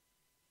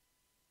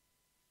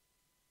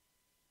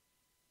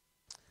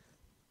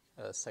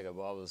Let's take our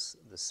Bibles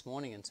this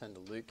morning and turn to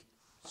Luke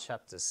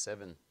chapter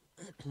 7.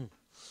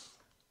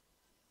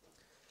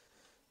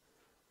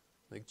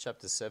 Luke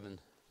chapter 7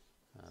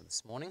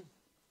 this morning.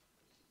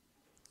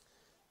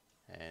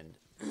 And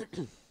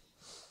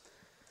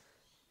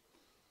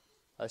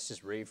let's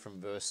just read from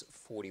verse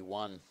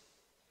 41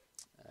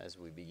 as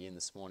we begin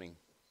this morning.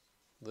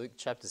 Luke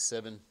chapter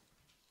 7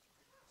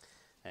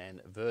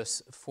 and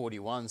verse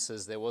 41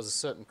 says, "There was a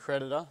certain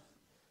creditor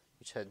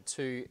which had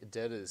two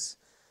debtors.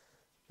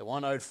 The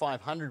one owed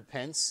 500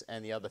 pence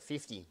and the other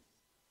 50.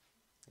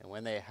 And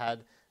when they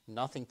had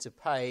nothing to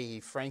pay, he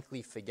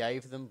frankly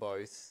forgave them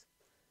both.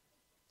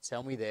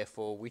 Tell me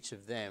therefore, which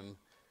of them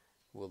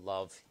will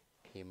love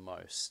him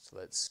most?"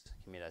 Let's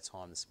commit our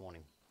time this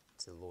morning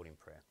to the Lord in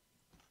prayer.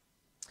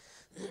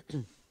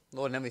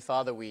 Lord and Heavenly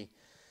Father, we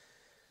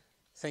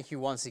thank you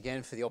once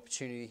again for the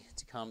opportunity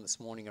to come this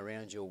morning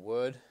around your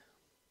word.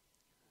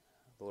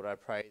 Lord, I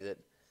pray that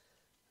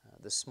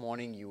this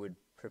morning you would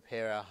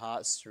prepare our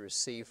hearts to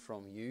receive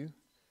from you.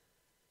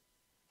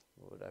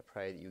 Lord, I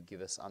pray that you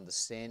give us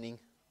understanding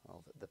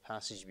of the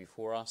passage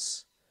before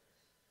us.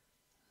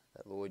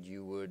 That, Lord,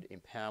 you would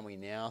empower me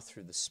now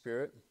through the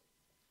Spirit.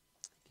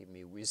 Give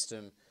me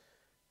wisdom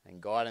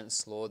and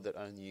guidance, Lord, that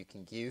only you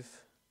can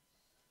give.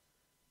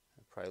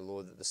 I pray,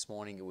 Lord, that this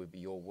morning it would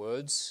be your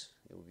words,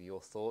 it would be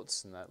your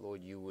thoughts, and that,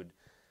 Lord, you would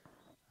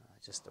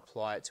just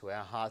apply it to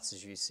our hearts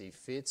as you see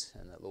fit,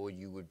 and that, Lord,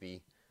 you would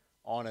be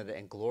honoured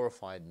and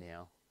glorified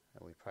now.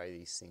 And we pray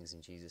these things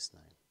in Jesus'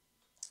 name.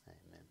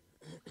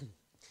 Amen.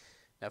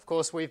 Now, of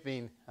course, we've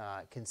been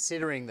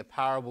considering the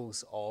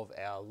parables of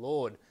our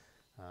Lord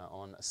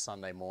on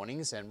Sunday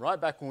mornings. And right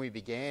back when we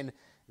began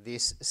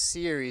this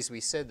series,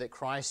 we said that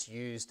Christ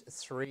used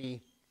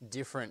three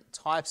different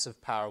types of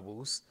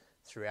parables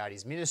throughout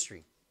his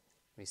ministry.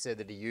 We said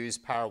that he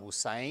used parable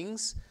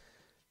sayings,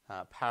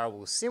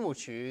 parable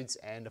similitudes,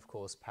 and, of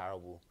course,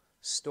 parable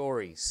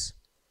stories.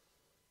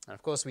 And,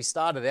 of course, we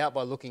started out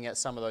by looking at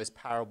some of those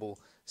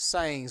parable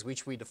sayings,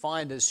 which we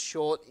defined as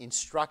short,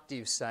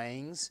 instructive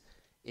sayings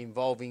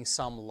involving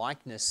some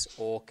likeness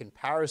or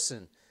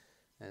comparison.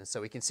 And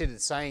so we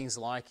considered sayings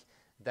like,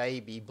 "They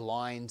be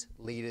blind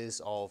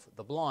leaders of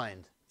the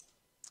blind,"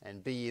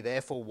 and "Be ye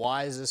therefore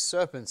wise as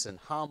serpents and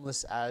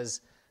harmless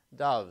as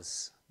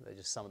doves." They're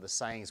just some of the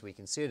sayings we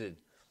considered.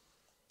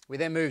 We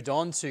then moved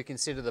on to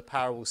consider the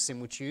parable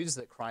similitudes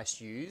that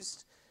Christ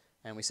used.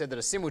 And we said that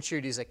a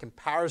similitude is a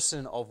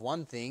comparison of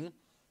one thing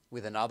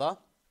with another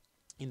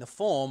in the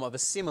form of a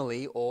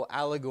simile or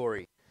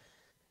allegory.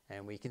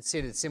 And we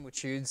considered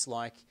similitudes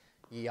like,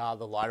 "Ye are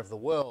the light of the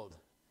world,"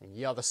 and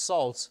 "Ye are the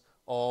salt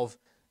of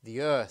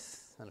the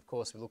earth." And of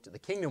course we looked at the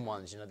kingdom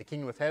ones. The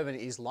kingdom of heaven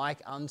is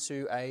like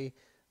unto a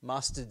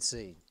mustard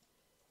seed.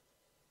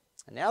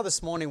 And now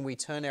this morning we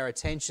turn our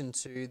attention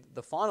to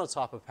the final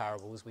type of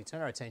parables. We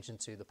turn our attention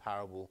to the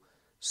parable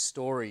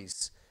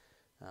stories,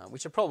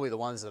 which are probably the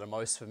ones that are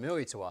most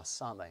familiar to us,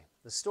 aren't they?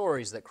 The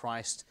stories that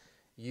Christ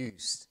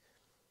used.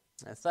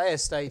 And Thayer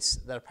states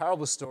that a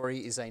parable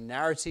story is a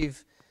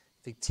narrative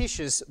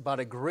fictitious but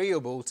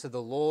agreeable to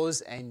the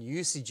laws and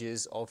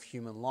usages of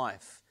human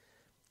life,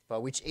 by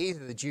which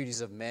either the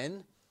duties of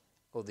men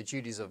or the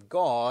duties of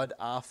God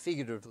are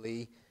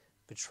figuratively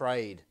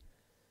portrayed.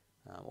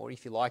 Or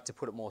if you like to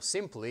put it more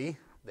simply,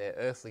 they're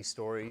earthly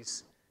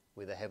stories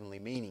with a heavenly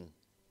meaning.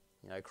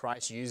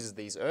 Christ uses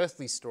these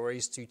earthly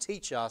stories to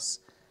teach us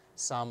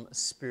some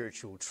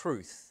spiritual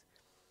truth.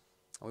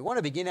 And we want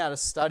to begin our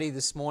study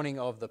this morning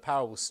of the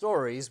parable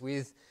stories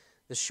with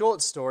the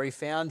short story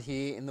found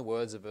here in the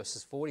words of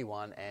verses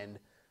 41 and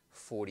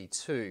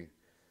 42,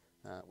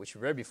 which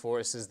we read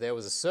before. It says, "There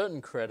was a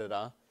certain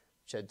creditor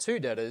which had two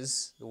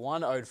debtors. The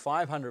one owed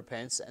 500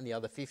 pence and the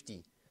other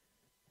 50.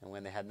 And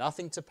when they had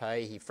nothing to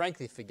pay, he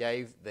frankly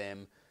forgave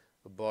them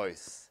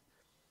both."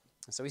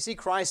 And so we see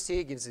Christ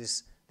here gives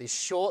this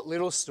short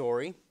little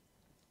story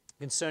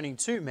concerning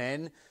two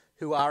men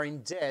who are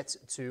in debt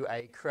to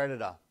a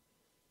creditor.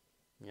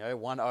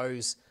 One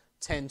owes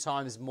 10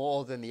 times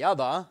more than the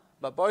other,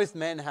 but both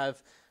men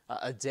have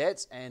a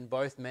debt and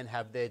both men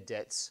have their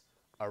debts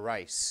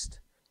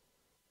erased.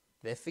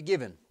 They're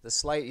forgiven. The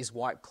slate is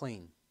wiped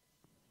clean.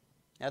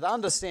 Now, to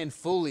understand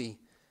fully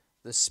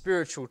the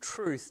spiritual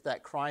truth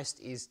that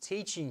Christ is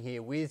teaching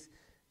here with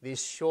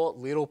this short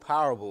little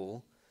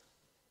parable,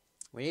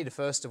 we need to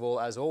first of all,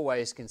 as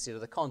always, consider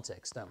the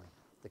context, don't we?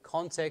 The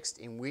context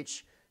in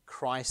which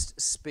Christ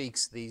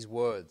speaks these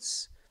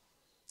words.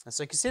 And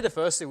so consider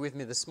firstly with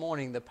me this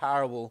morning the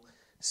parable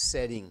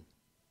setting.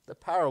 The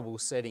parable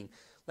setting.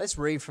 Let's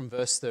read from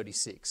verse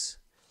 36.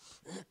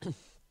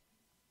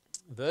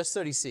 Verse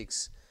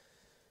 36,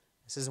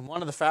 it says, "And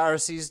one of the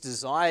Pharisees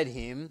desired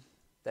him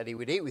that he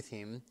would eat with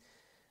him,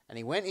 and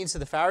he went into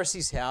the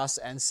Pharisee's house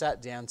and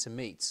sat down to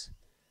meat.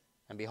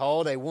 And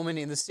behold, a woman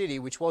in the city,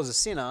 which was a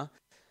sinner,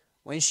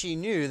 when she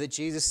knew that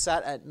Jesus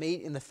sat at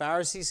meat in the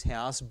Pharisee's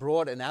house,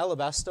 brought an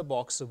alabaster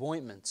box of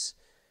ointment,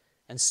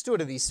 and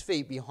stood at his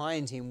feet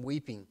behind him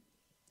weeping,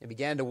 and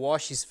began to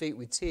wash his feet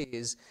with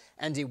tears,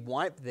 and did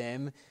wipe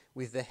them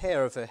with the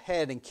hair of her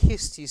head and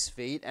kissed his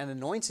feet and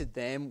anointed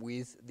them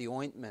with the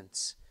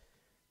ointment.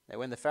 Now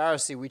when the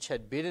Pharisee which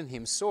had bidden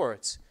him saw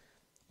it,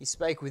 he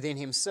spake within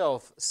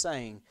himself,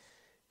 saying,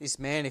 This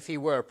man, if he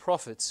were a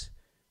prophet,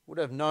 would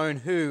have known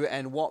who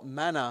and what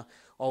manner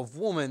of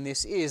woman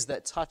this is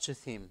that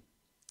toucheth him,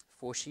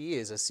 for she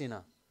is a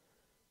sinner.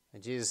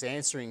 And Jesus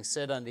answering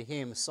said unto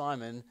him,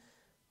 Simon,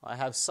 I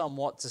have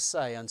somewhat to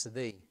say unto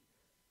thee.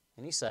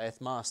 And he saith,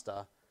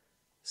 Master,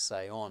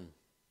 say on.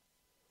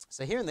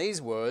 So here in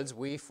these words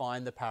we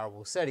find the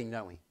parable setting,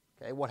 don't we?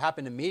 Okay, what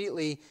happened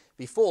immediately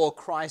before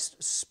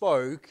Christ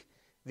spoke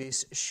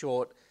this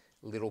short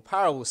little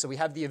parable. So we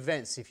have the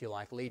events, if you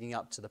like, leading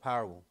up to the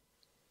parable.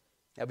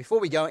 Now before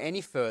we go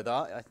any further,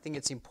 I think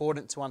it's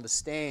important to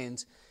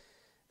understand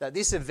that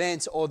this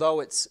event, although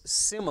it's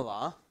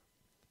similar,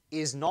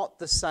 is not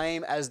the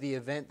same as the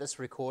event that's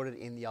recorded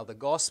in the other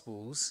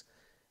Gospels,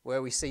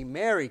 where we see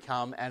Mary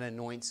come and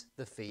anoint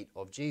the feet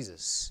of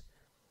Jesus.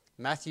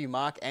 Matthew,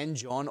 Mark, and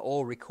John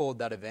all record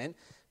that event.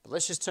 But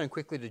let's just turn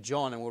quickly to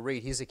John and we'll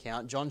read his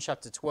account. John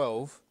chapter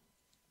 12.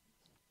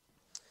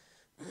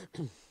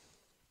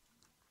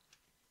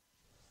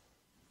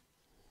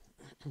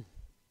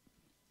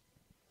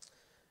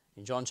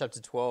 In John chapter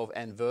 12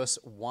 and verse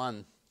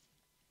 1.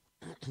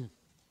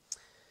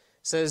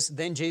 Says,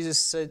 Then Jesus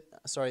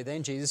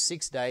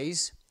 6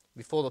 days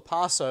before the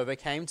Passover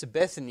came to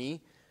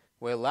Bethany,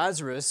 where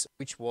Lazarus,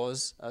 which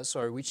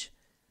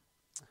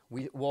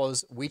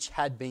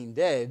had been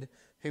dead,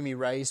 whom he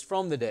raised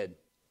from the dead.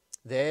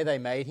 There they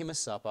made him a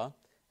supper,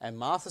 and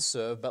Martha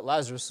served, but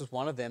Lazarus was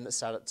one of them that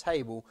sat at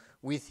table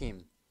with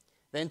him.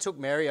 Then took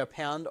Mary a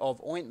pound of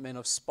ointment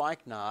of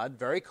spikenard,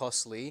 very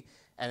costly,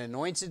 and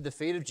anointed the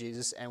feet of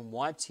Jesus, and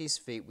wiped his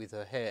feet with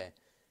her hair.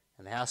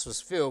 And the house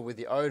was filled with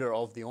the odour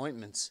of the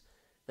ointment.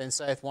 Then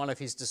saith one of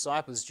his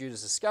disciples,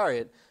 Judas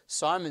Iscariot,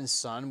 Simon's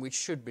son, which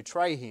should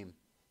betray him,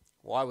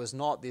 Why was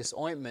not this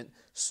ointment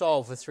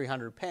sold for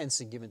 300 pence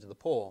and given to the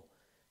poor?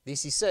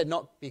 This he said,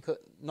 not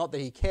that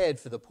he cared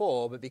for the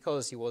poor, but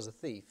because he was a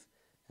thief,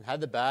 and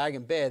had the bag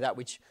and bare that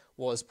which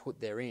was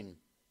put therein.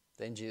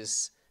 Then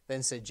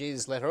said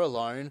Jesus, Let her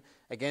alone.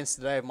 Against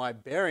the day of my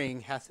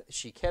burying hath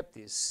she kept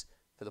this.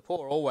 For the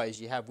poor always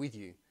ye have with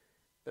you,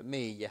 but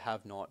me ye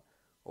have not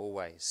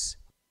always.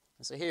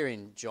 And so here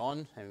in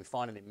John, and we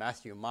find it in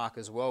Matthew and Mark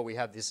as well, we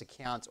have this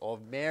account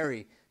of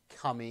Mary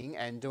coming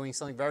and doing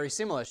something very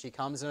similar. She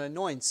comes and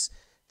anoints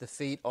the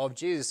feet of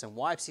Jesus and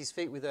wipes his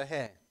feet with her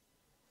hair.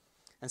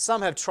 And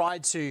some have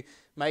tried to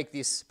make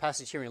this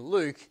passage here in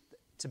Luke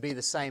to be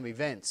the same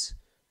event.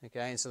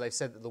 Okay, and so they've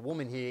said that the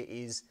woman here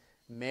is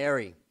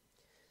Mary.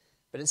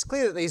 But it's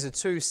clear that these are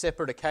two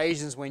separate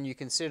occasions when you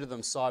consider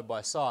them side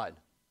by side.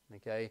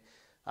 Okay,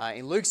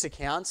 in Luke's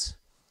account,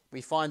 we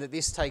find that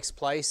this takes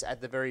place at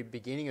the very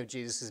beginning of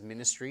Jesus'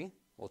 ministry,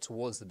 or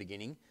towards the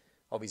beginning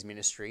of his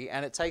ministry,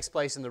 and it takes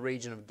place in the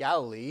region of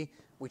Galilee,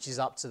 which is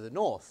up to the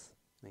north.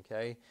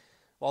 Okay,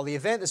 while the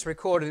event that's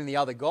recorded in the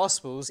other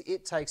Gospels,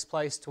 it takes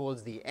place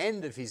towards the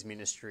end of his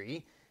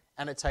ministry,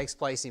 and it takes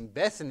place in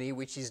Bethany,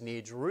 which is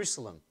near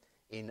Jerusalem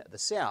in the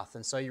south.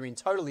 And so you're in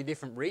totally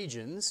different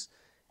regions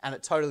and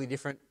at totally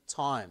different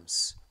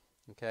times.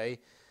 Okay,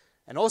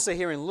 and also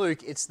here in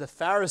Luke, it's the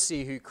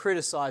Pharisee who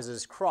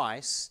criticizes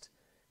Christ,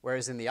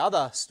 whereas in the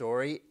other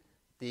story,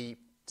 the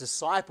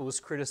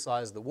disciples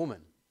criticize the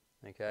woman.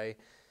 Okay,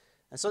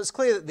 and so it's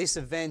clear that this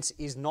event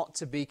is not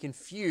to be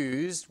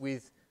confused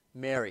with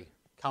Mary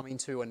coming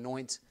to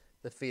anoint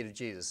the feet of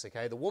Jesus.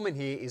 Okay, the woman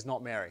here is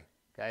not Mary.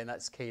 Okay, and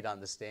that's key to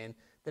understand.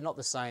 They're not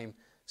the same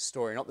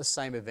story, not the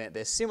same event.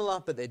 They're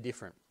similar, but they're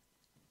different.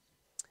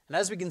 And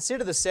as we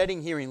consider the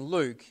setting here in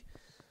Luke,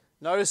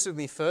 notice with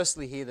me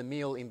firstly here the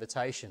meal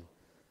invitation.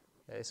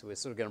 Okay, so we're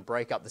sort of going to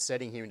break up the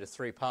setting here into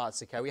three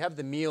parts. Okay, we have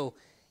the meal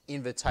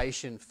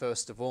invitation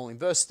first of all. In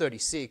verse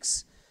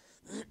 36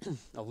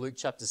 of Luke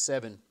chapter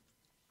 7, it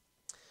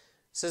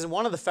says, And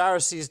one of the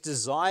Pharisees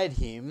desired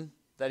him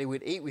that he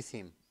would eat with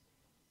him.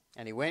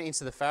 And he went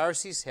into the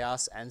Pharisee's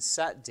house and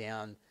sat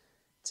down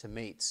to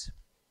meat.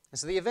 And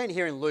so the event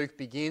here in Luke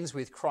begins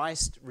with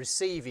Christ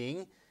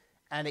receiving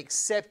and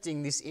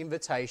accepting this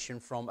invitation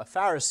from a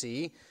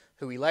Pharisee,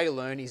 who we later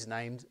learn is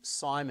named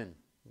Simon.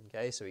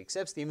 Okay, so he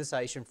accepts the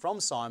invitation from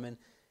Simon.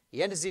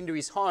 He enters into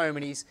his home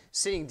and he's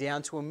sitting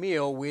down to a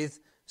meal with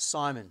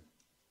Simon.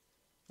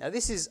 Now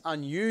this is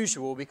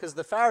unusual because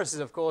the Pharisees,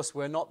 of course,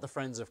 were not the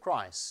friends of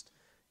Christ.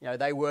 You know,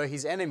 they were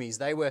his enemies.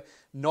 They were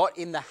not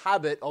in the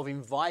habit of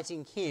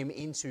inviting him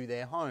into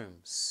their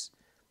homes.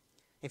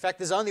 In fact,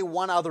 there's only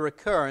one other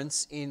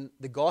occurrence in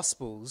the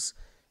Gospels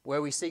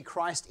where we see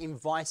Christ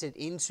invited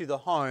into the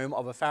home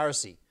of a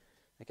Pharisee.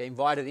 Okay,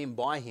 invited in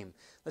by him.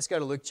 Let's go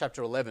to Luke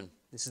chapter 11.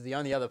 This is the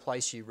only other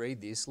place you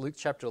read this. Luke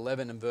chapter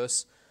 11 and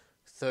verse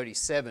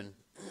 37.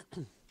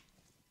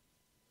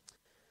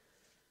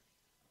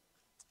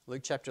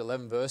 Luke chapter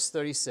 11 verse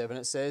 37,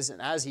 it says,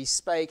 And as he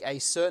spake, a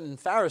certain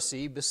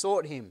Pharisee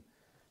besought him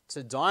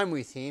to dine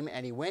with him,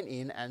 and he went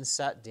in and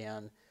sat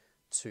down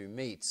to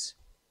meat.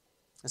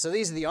 And so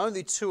these are the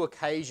only two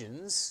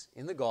occasions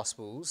in the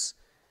Gospels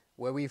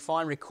where we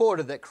find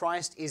recorded that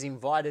Christ is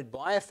invited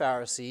by a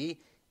Pharisee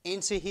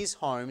into his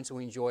home to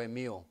enjoy a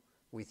meal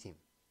with him.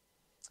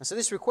 And so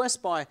this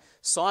request by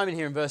Simon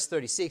here in verse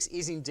 36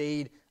 is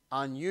indeed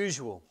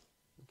unusual.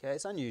 Okay,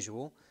 it's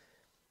unusual.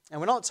 And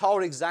we're not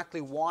told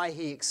exactly why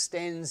he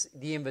extends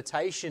the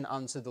invitation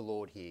unto the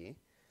Lord here.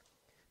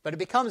 But it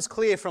becomes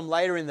clear from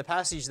later in the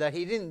passage that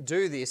he didn't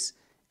do this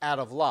out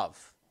of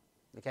love.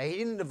 Okay, he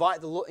didn't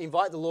invite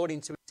the Lord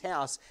into his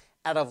house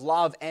out of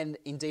love and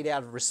indeed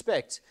out of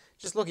respect.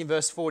 Just look in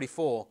verse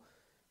 44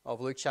 of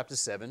Luke chapter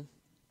 7.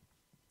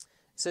 It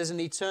says, "And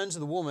he turned to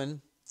the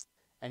woman,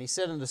 and he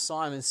said unto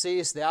Simon,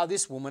 Seest thou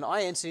this woman?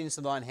 I entered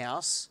into thine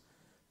house.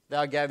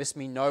 Thou gavest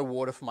me no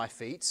water for my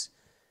feet,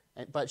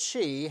 but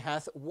she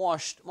hath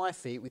washed my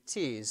feet with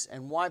tears,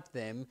 and wiped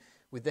them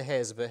with the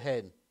hairs of her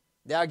head.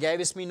 Thou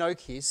gavest me no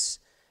kiss,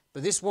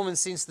 but this woman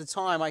since the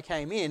time I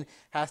came in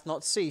hath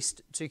not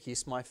ceased to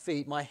kiss my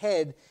feet. My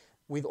head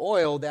with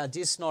oil thou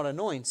didst not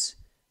anoint,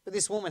 but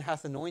this woman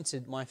hath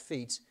anointed my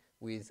feet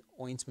with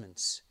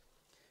ointments."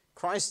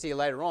 Christ here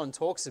later on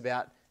talks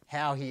about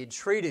how he had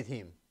treated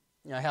him.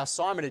 How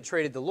Simon had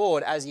treated the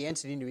Lord as he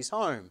entered into his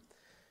home.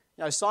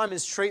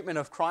 Simon's treatment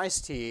of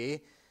Christ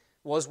here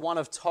was one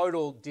of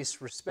total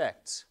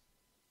disrespect.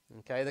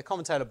 Okay, the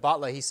commentator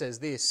Butler, he says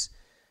this: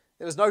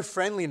 there was no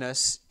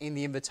friendliness in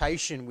the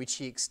invitation which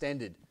he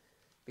extended,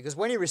 because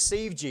when he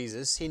received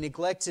Jesus, he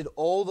neglected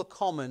all the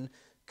common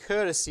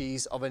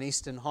courtesies of an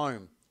Eastern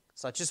home,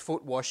 such as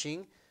foot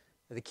washing,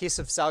 the kiss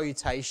of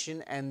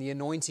salutation, and the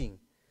anointing.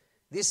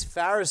 This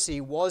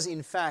Pharisee was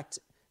in fact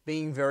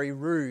being very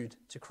rude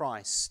to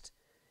Christ.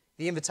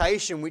 The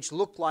invitation, which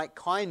looked like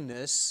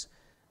kindness,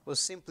 was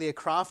simply a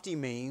crafty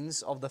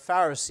means of the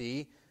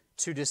Pharisee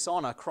to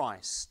dishonor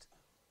Christ.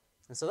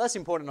 And so that's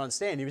important to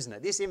understand here, isn't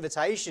it? This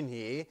invitation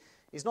here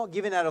is not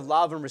given out of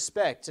love and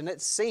respect, and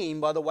it's seen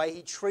by the way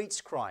he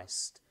treats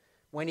Christ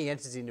when he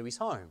enters into his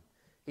home.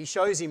 He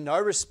shows him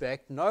no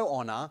respect, no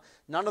honor,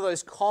 none of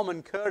those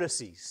common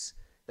courtesies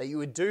that you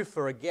would do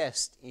for a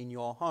guest in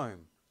your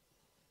home.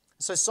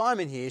 So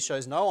Simon here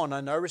shows no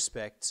honor, no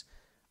respect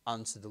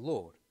unto the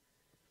Lord.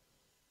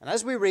 And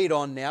as we read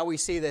on now, we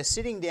see they're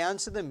sitting down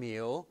to the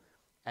meal,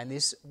 and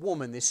this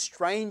woman, this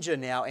stranger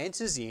now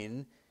enters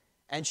in,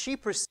 and she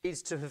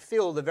proceeds to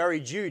fulfill the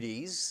very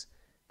duties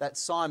that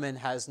Simon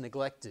has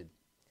neglected.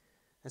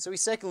 And so we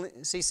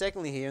see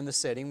secondly here in the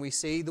setting, we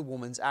see the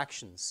woman's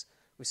actions.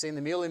 We've seen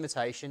the meal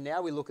invitation,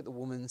 now we look at the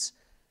woman's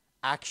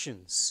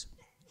actions.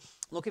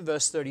 Look in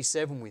verse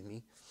 37 with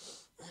me.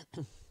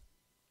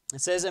 It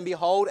says, "And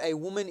behold, a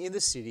woman in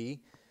the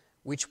city,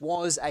 which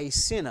was a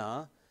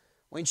sinner,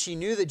 when she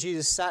knew that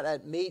Jesus sat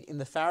at meat in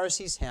the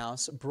Pharisee's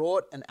house,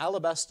 brought an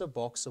alabaster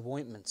box of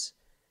ointment,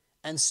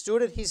 and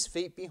stood at his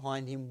feet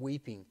behind him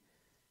weeping,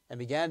 and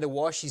began to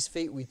wash his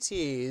feet with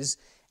tears,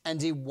 and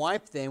did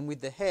wipe them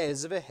with the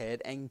hairs of her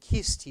head, and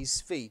kissed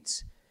his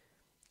feet,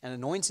 and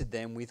anointed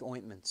them with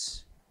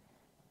ointments."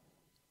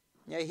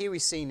 Here we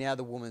see now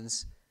the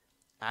woman's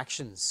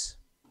actions.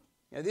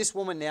 This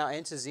woman now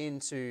enters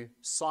into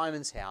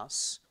Simon's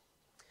house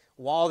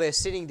while they're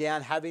sitting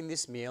down having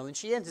this meal, and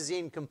she enters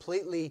in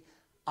completely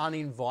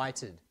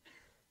uninvited.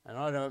 And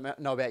I don't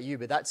know about you,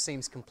 but that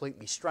seems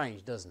completely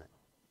strange, doesn't it?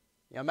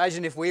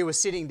 Imagine if we were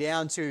sitting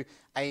down to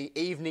an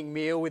evening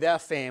meal with our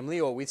family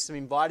or with some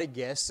invited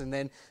guests, and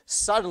then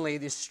suddenly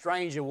this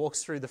stranger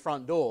walks through the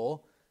front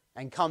door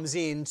and comes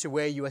in to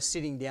where you are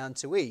sitting down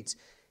to eat.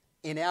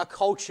 In our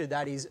culture,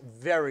 that is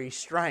very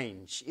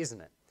strange,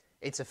 isn't it?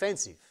 It's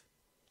offensive.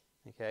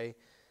 Okay,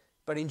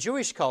 but in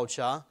Jewish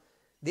culture,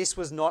 this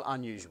was not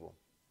unusual.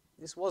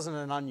 This wasn't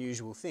an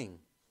unusual thing.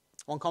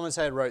 One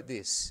commentator wrote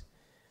this.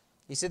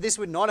 He said this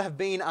would not have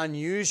been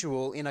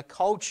unusual in a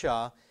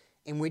culture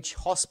in which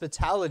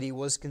hospitality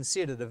was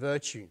considered a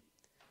virtue.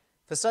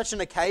 For such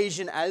an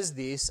occasion as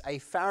this, a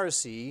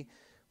Pharisee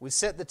would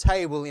set the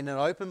table in an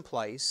open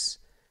place,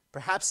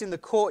 perhaps in the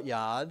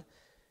courtyard,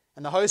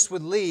 and the host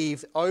would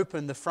leave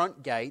open the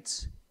front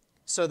gate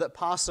so that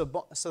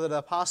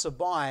a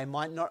passerby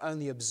might not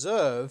only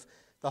observe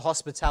the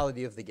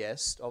hospitality of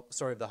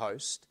the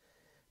host,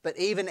 but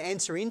even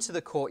enter into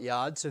the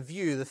courtyard to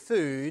view the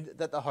food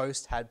that the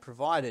host had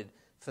provided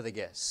for the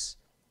guests.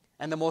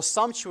 And the more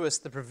sumptuous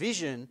the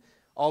provision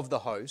of the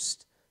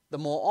host, the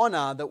more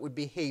honor that would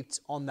be heaped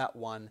on that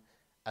one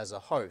as a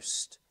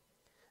host.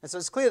 And so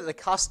it's clear that the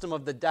custom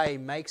of the day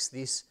makes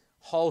this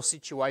whole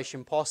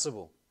situation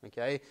possible.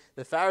 Okay,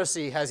 the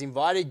Pharisee has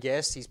invited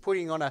guests, he's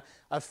putting on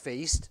a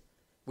feast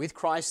with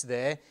Christ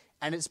there,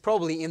 and it's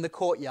probably in the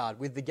courtyard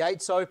with the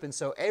gates open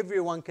so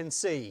everyone can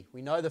see.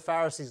 We know the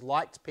Pharisees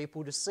liked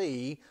people to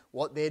see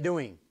what they're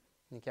doing.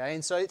 Okay,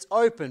 and so it's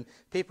open.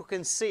 People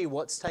can see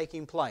what's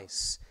taking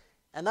place.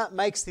 And that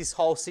makes this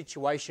whole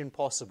situation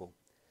possible.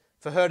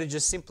 For her to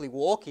just simply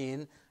walk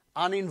in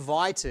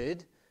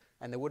uninvited,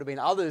 and there would have been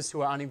others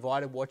who are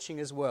uninvited watching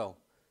as well.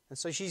 And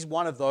so she's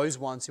one of those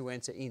ones who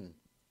enter in.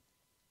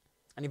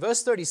 And in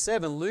verse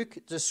 37, Luke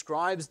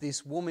describes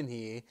this woman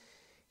here.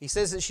 He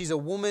says that she's a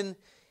woman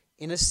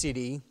in a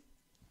city.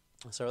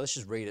 Sorry, let's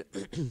just read it.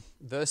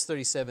 Verse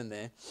 37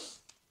 there.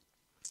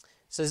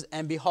 says,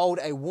 and behold,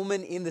 a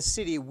woman in the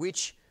city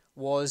which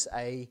was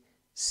a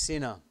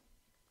sinner.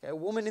 Okay, a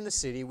woman in the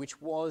city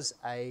which was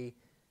a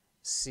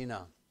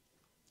sinner.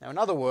 Now, in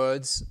other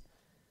words,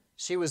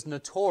 she was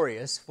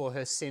notorious for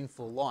her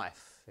sinful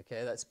life.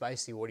 Okay, that's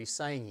basically what he's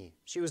saying here.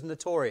 She was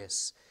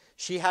notorious.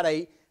 She had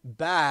a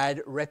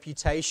bad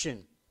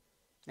reputation.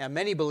 Now,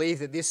 many believe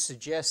that this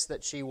suggests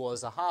that she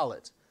was a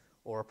harlot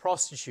or a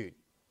prostitute.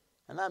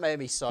 And that may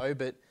be so,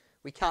 but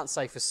we can't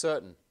say for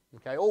certain.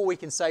 Okay, all we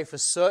can say for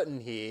certain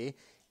here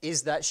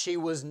is that she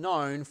was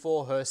known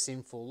for her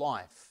sinful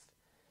life.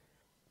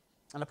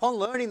 And upon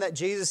learning that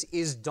Jesus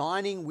is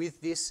dining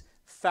with this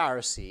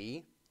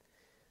Pharisee,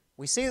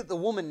 we see that the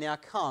woman now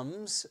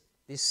comes,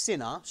 this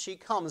sinner, she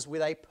comes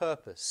with a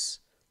purpose.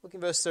 Look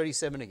in verse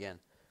 37 again. It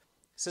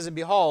says, and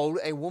behold,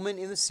 a woman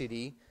in the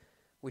city,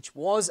 which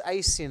was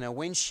a sinner,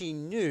 when she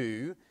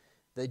knew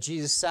that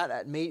Jesus sat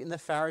at meat in the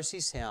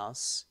Pharisee's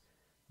house,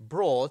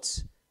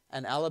 brought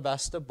an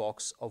alabaster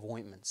box of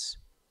ointments.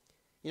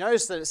 You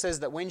notice that it says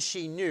that when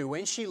she knew,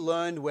 when she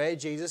learned where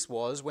Jesus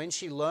was, when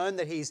she learned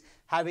that he's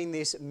having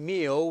this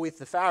meal with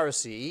the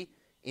Pharisee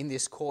in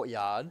this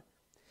courtyard,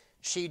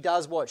 she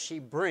does what? She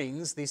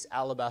brings this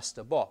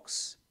alabaster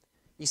box.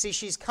 You see,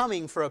 she's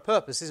coming for a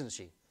purpose, isn't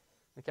she?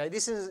 Okay,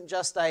 this isn't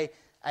just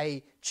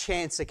a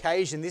chance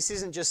occasion. This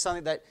isn't just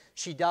something that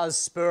she does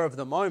spur of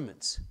the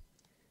moment.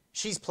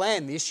 She's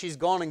planned this. She's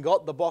gone and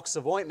got the box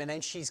of ointment,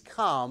 and she's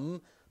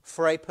come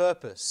for a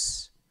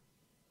purpose.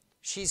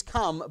 She's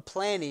come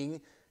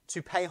planning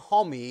to pay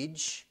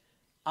homage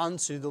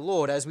unto the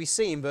Lord, as we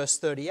see in verse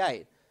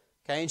 38.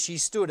 Okay, and she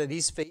stood at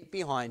his feet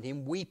behind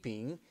him,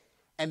 weeping,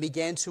 and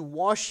began to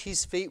wash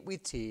his feet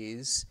with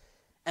tears,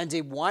 and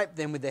did wipe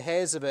them with the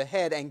hairs of her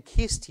head, and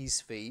kissed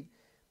his feet,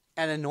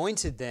 and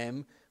anointed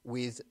them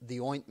with the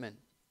ointment.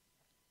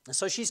 And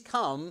so she's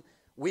come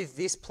with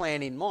this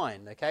plan in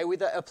mind, okay,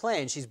 with a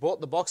plan. She's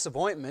brought the box of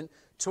ointment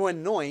to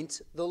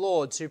anoint the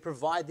Lord, to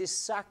provide this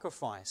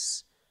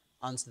sacrifice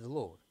unto the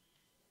Lord.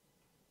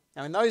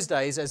 Now, in those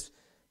days, as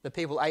the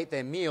people ate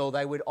their meal,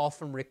 they would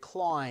often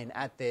recline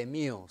at their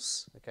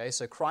meals. Okay,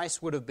 so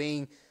Christ would have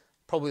been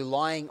probably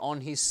lying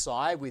on his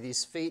side with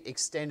his feet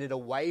extended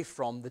away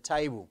from the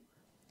table.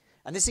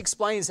 And this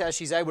explains how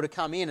she's able to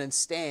come in and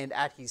stand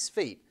at his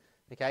feet,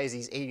 okay, as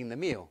he's eating the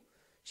meal.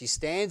 She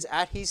stands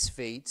at his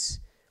feet,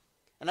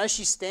 and as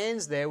she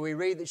stands there, we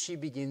read that she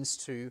begins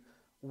to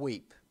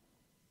weep.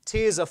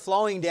 Tears are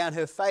flowing down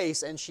her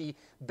face, and she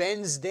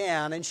bends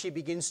down and she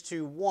begins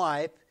to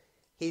wipe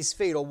his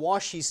feet, or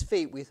wash his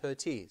feet with her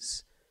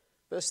tears.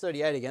 Verse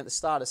 38 again at the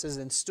start, it says,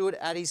 and stood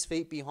at his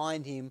feet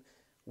behind him,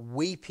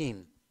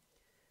 weeping,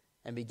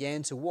 and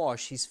began to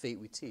wash his feet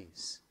with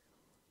tears.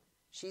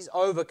 She's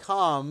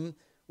overcome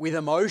with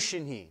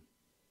emotion here.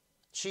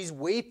 She's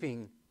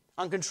weeping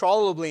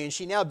uncontrollably, and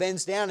she now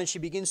bends down and she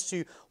begins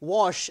to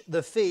wash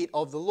the feet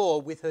of the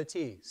Lord with her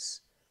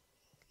tears.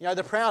 You know,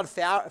 the proud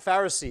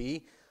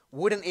Pharisee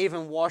wouldn't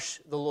even wash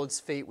the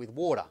Lord's feet with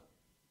water.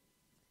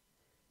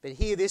 But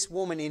here this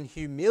woman in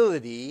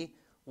humility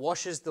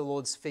washes the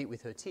Lord's feet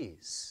with her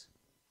tears.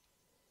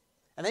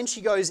 And then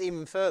she goes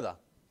even further.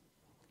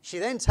 She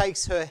then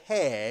takes her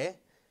hair,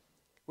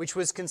 which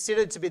was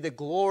considered to be the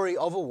glory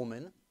of a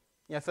woman.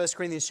 You know, 1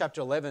 Corinthians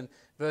chapter 11,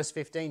 verse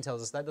 15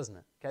 tells us that, doesn't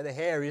it? Okay,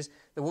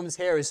 the woman's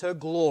hair is her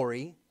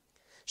glory.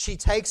 She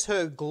takes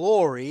her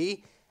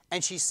glory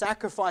and she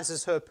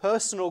sacrifices her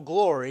personal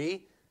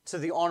glory to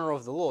the honor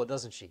of the Lord,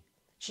 doesn't she?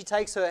 She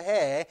takes her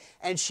hair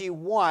and she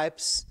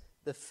wipes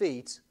the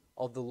feet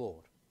of the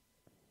Lord.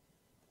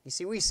 You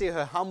see, we see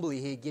her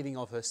humbly here giving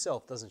of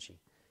herself, doesn't she?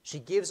 She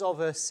gives of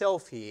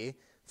herself here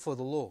for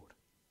the Lord.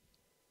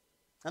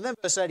 And then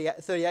verse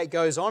 38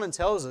 goes on and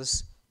tells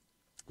us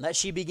that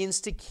she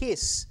begins to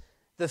kiss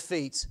the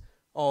feet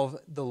of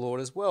the Lord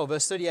as well.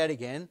 Verse 38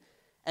 again,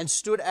 and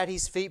stood at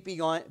his feet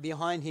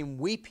behind him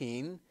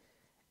weeping,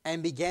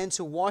 and began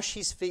to wash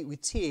his feet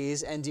with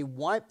tears, and did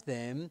wipe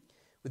them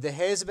with the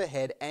hairs of her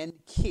head, and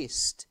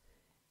kissed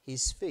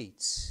his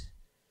feet.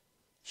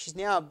 She's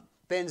now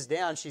bends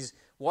down, she's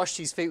washed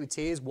his feet with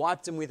tears,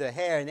 wiped them with her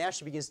hair, and now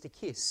she begins to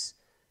kiss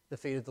the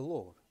feet of the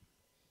Lord.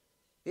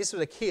 This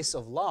was a kiss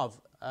of love,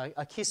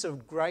 a kiss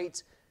of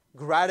great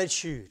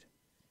gratitude.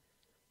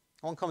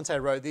 One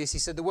commentator wrote this. He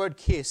said, the word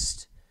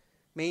kissed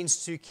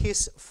means to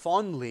kiss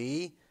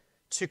fondly,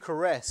 to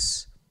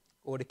caress,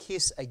 or to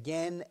kiss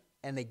again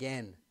and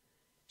again.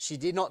 She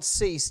did not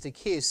cease to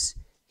kiss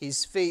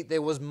his feet.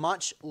 There was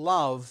much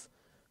love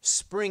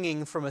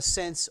springing from a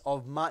sense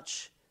of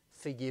much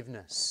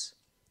forgiveness.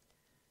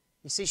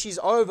 You see, she's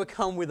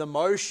overcome with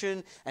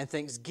emotion and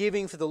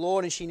thanksgiving for the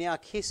Lord, and she now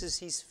kisses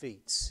his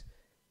feet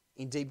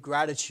in deep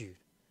gratitude.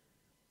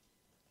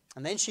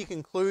 And then she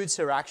concludes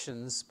her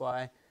actions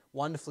by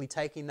wonderfully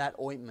taking that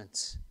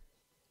ointment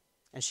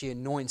and she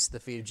anoints the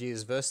feet of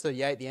Jesus. Verse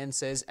 38, the end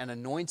says, and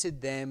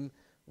anointed them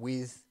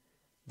with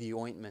the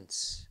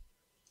ointments.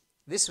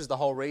 This was the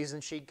whole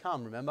reason she'd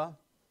come, remember?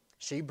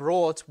 She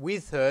brought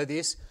with her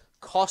this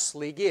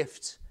costly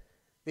gift,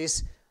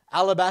 this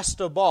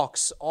alabaster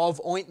box of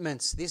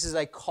ointments. This is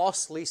a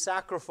costly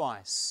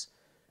sacrifice.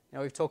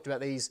 Now, we've talked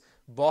about these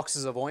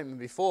boxes of ointment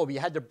before, but you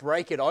had to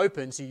break it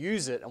open to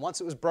use it. And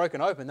once it was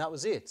broken open, that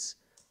was it.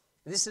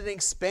 This is an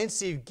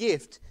expensive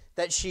gift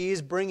that she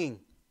is bringing.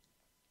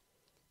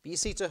 But you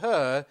see, to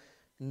her,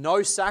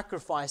 no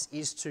sacrifice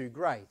is too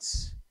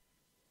great.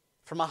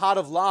 From a heart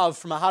of love,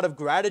 from a heart of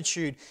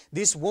gratitude,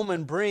 this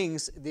woman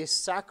brings this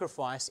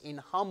sacrifice in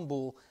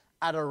humble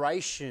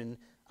adoration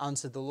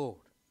unto the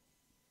Lord.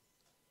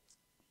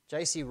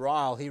 J.C.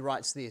 Ryle, he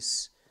writes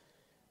this: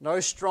 no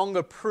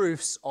stronger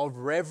proofs of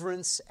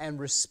reverence and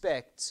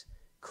respect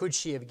could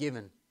she have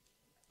given.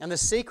 And the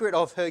secret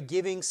of her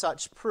giving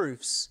such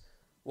proofs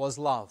was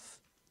love.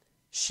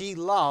 She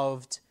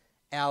loved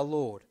our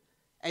Lord,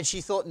 and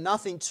she thought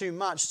nothing too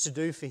much to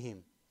do for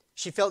him.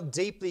 She felt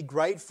deeply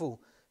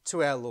grateful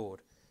to our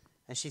Lord,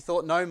 and she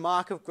thought no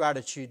mark of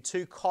gratitude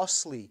too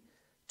costly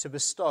to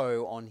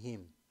bestow on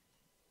him.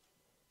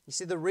 You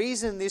see, the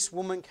reason this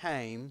woman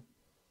came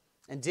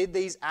and did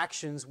these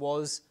actions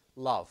was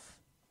love.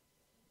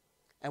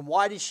 And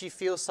why did she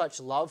feel such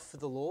love for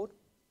the Lord?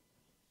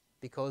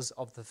 Because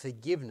of the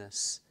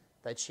forgiveness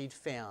that she'd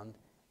found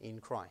in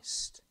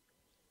Christ.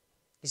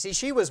 You see,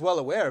 she was well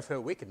aware of her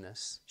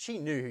wickedness. She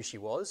knew who she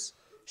was.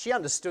 She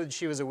understood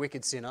she was a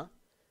wicked sinner.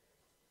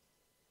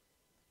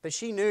 But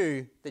she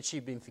knew that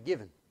she'd been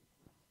forgiven.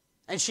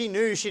 And she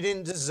knew she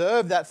didn't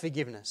deserve that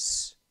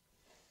forgiveness.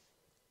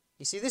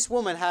 You see, this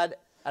woman had,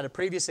 at a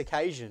previous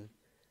occasion,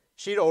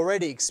 she'd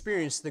already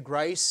experienced the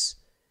grace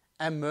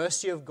and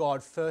mercy of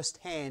God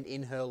firsthand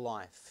in her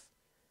life.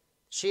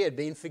 She had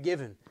been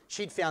forgiven.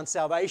 She'd found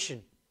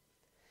salvation.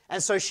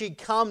 And so she'd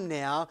come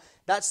now.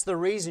 That's the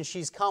reason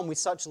she's come, with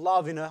such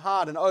love in her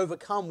heart and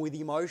overcome with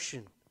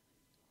emotion.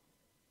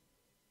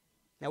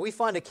 Now we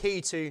find a key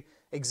to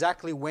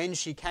exactly when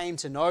she came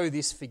to know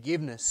this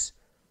forgiveness,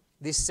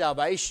 this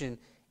salvation,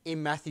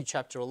 in Matthew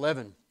chapter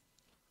 11.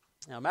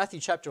 Now Matthew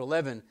chapter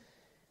 11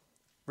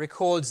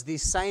 records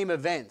these same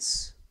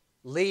events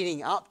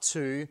leading up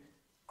to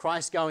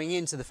Christ going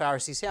into the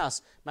Pharisee's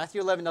house.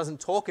 Matthew 11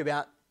 doesn't talk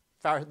about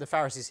the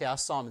Pharisee's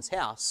house, Simon's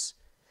house,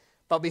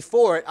 but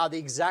before it are the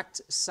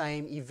exact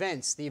same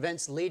events, the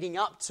events leading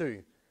up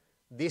to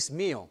this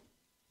meal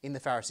in the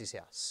Pharisee's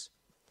house.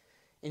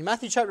 In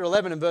Matthew chapter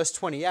 11 and verse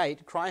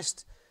 28,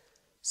 Christ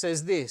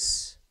says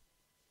this: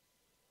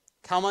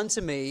 "Come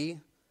unto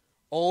me,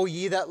 all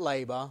ye that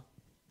labour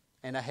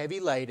and are heavy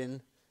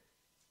laden,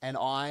 and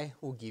I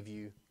will give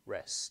you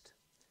rest."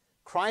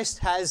 Christ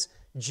has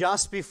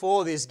just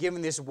before this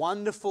given this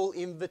wonderful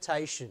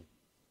invitation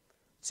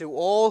to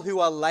all who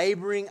are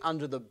labouring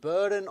under the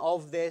burden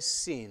of their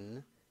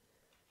sin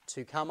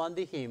to come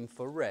unto him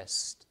for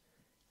rest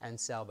and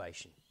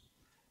salvation.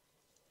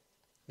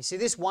 You see,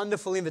 this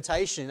wonderful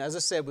invitation, as I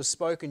said, was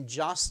spoken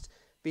just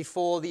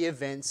before the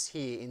events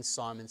here in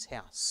Simon's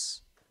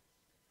house.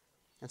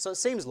 And so it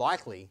seems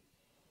likely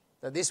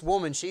that this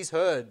woman, she's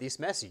heard this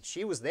message.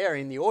 She was there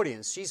in the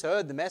audience. She's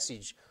heard the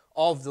message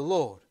of the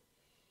Lord.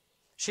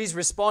 She's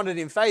responded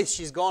in faith.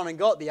 She's gone and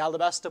got the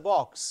alabaster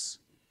box.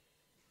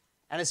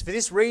 And it's for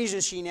this reason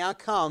she now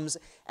comes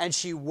and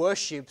she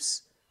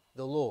worships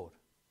the Lord.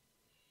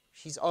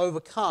 She's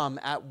overcome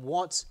at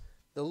what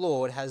the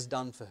Lord has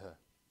done for her.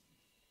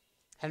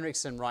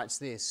 Henriksen writes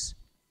this: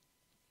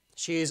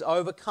 "She is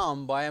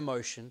overcome by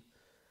emotion.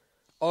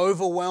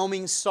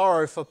 Overwhelming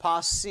sorrow for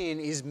past sin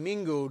is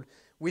mingled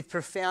with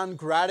profound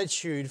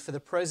gratitude for the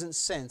present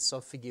sense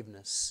of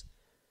forgiveness.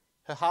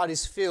 Her heart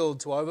is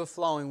filled to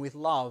overflowing with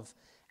love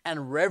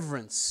and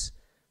reverence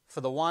for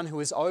the one who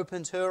has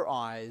opened her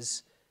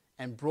eyes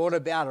and brought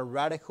about a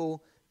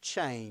radical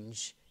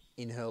change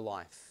in her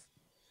life."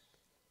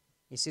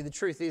 You see, the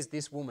truth is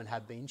this woman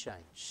had been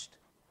changed.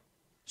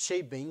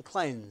 She'd been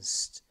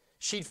cleansed.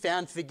 She'd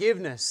found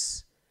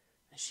forgiveness.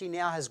 She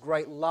now has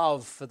great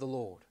love for the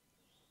Lord.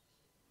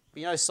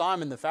 But you know,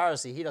 Simon the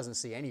Pharisee, he doesn't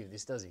see any of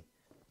this, does he?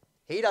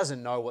 He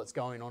doesn't know what's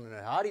going on in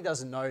her heart. He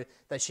doesn't know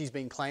that she's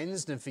been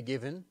cleansed and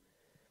forgiven.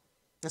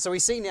 And so we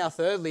see now,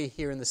 thirdly,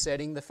 here in the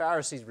setting, the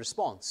Pharisee's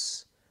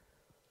response.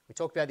 We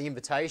talked about the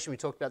invitation, we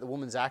talked about the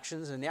woman's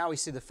actions, and now we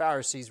see the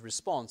Pharisee's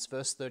response.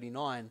 Verse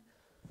 39.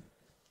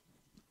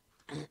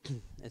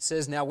 It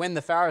says, "Now when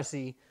the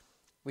Pharisee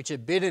which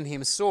had bidden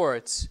him saw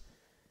it,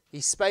 he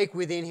spake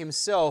within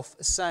himself,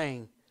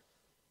 saying,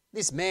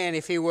 This man,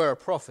 if he were a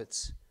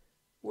prophet,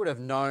 would have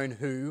known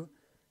who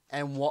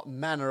and what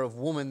manner of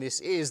woman this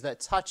is that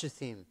toucheth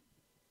him,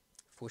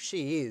 for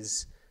she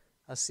is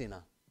a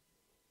sinner."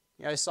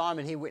 You know,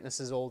 Simon, he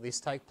witnesses all this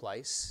take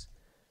place.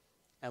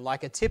 And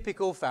like a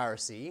typical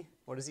Pharisee,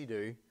 what does he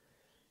do?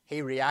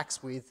 He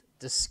reacts with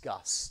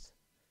disgust.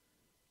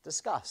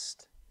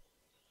 Disgust.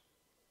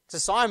 To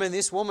Simon,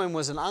 this woman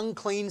was an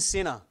unclean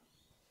sinner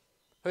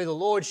who the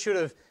Lord should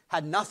have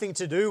had nothing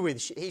to do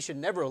with. He should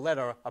never have let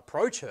her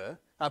approach him.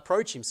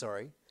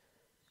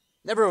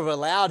 Never have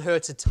allowed her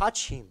to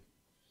touch him.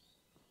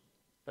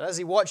 But as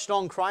he watched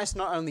on, Christ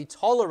not only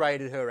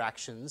tolerated her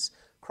actions,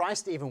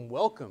 Christ even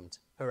welcomed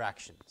her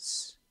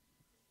actions.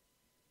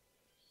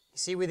 You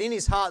see, within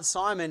his heart,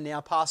 Simon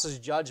now passes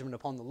judgment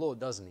upon the Lord,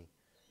 doesn't he?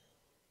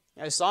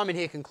 You know, Simon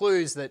here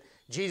concludes that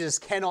Jesus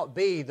cannot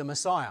be the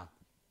Messiah.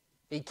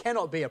 He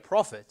cannot be a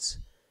prophet,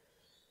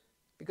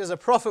 because a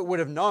prophet would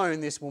have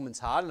known this woman's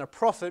heart, and a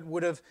prophet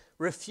would have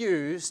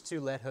refused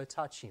to let her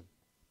touch him.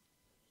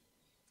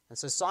 And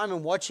so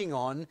Simon, watching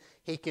on,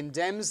 he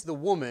condemns the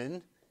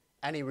woman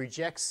and he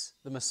rejects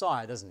the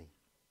Messiah, doesn't he?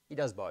 He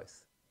does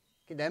both.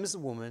 He condemns the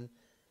woman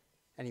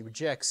and he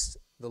rejects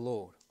the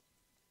Lord.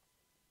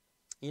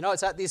 You know,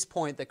 it's at this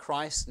point that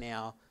Christ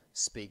now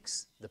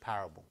speaks the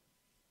parable.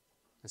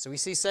 And so we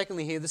see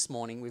secondly here this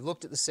morning, we've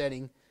looked at the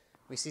setting,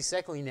 we see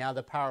secondly now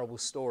the parable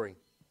story.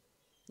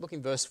 Look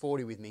in verse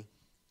 40 with me.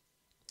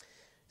 It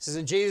says,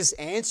 "And Jesus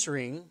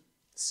answering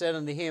said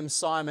unto him,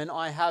 Simon,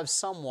 I have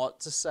somewhat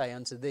to say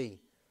unto thee.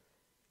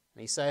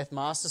 And he saith,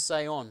 Master,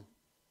 say on.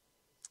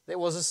 There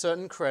was a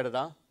certain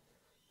creditor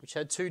which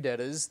had two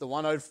debtors. The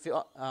one owed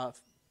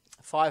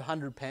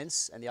 500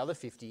 pence and the other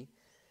 50.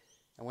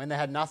 And when they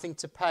had nothing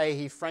to pay,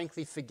 he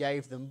frankly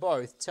forgave them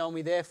both. Tell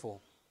me therefore,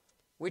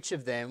 which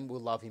of them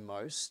will love him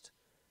most?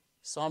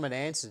 Simon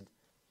answered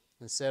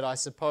and said, I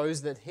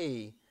suppose that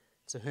he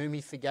to whom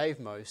he forgave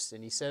most.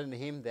 And he said unto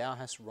him, Thou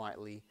hast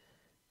rightly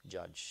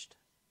judged."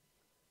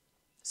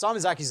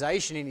 Simon's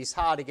accusation in his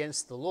heart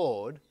against the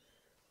Lord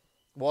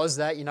was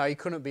that, he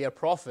couldn't be a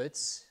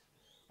prophet,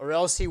 or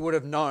else he would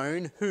have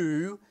known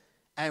who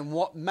and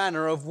what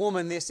manner of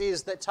woman this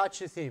is that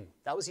toucheth him.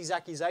 That was his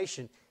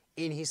accusation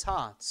in his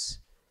heart.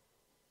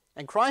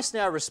 And Christ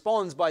now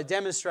responds by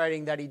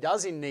demonstrating that he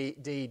does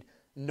indeed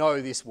know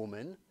this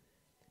woman,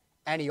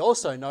 and he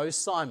also knows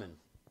Simon.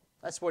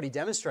 That's what he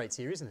demonstrates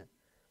here, isn't it?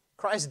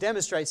 Christ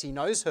demonstrates he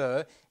knows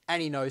her,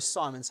 and he knows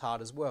Simon's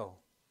heart as well.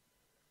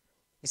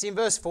 You see, in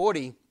verse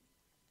 40,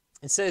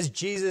 it says,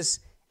 Jesus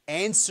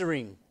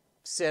answering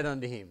said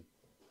unto him.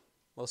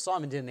 Well,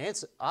 Simon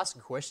didn't ask a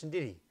question,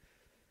 did he?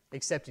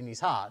 Except in his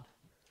heart.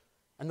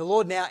 And the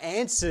Lord now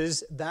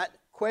answers that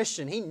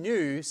question. He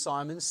knew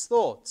Simon's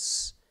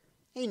thoughts.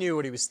 He knew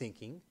what he was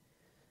thinking.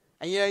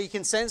 And you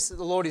can sense that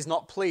the Lord is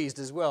not pleased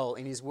as well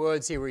in his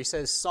words here where he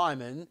says,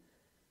 Simon,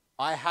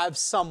 I have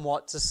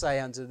somewhat to say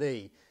unto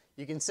thee.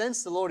 You can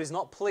sense the Lord is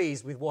not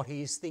pleased with what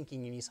he is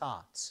thinking in his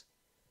heart.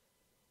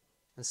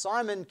 And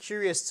Simon,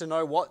 curious to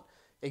know what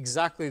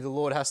exactly the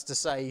Lord has to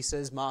say, he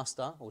says,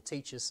 Master, or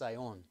teacher, say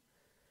on.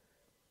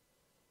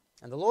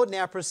 And the Lord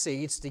now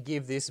proceeds to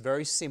give this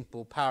very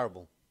simple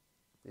parable,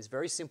 this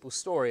very simple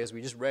story as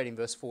we just read in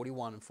verse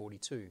 41 and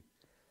 42.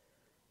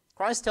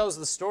 Christ tells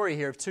the story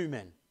here of two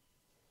men,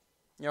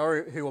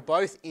 who are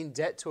both in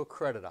debt to a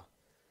creditor.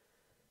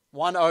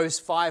 One owes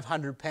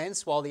 500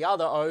 pence while the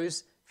other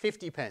owes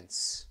 50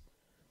 pence.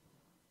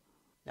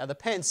 Now the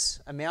pence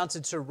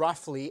amounted to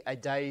roughly a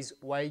day's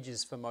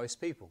wages for most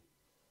people.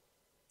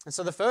 And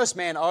so the first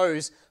man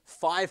owes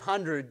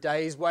 500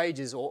 days'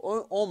 wages,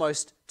 or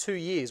almost 2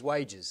 years'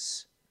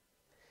 wages.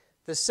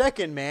 The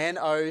second man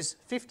owes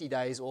 50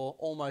 days, or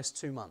almost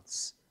 2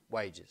 months'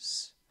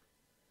 wages.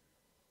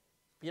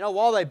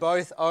 While they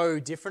both owe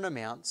different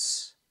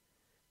amounts,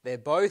 they're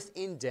both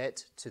in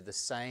debt to the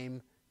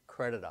same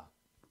creditor.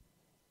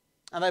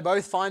 And they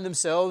both find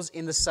themselves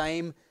in the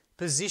same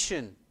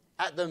position,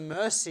 at the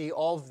mercy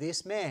of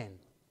this man.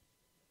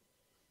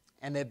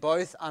 And they're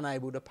both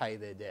unable to pay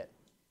their debt.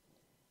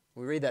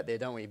 We read that there,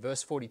 don't we?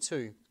 Verse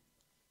 42.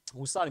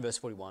 We'll start in verse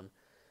 41.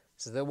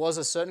 So there was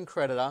a certain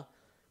creditor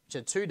which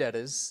had two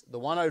debtors. The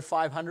one owed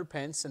 500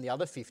 pence and the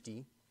other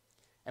 50.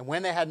 And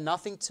when they had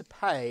nothing to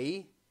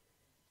pay,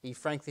 he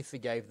frankly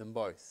forgave them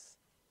both.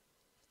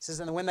 It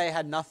says, and when they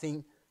had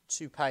nothing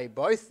to pay,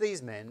 both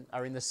these men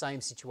are in the same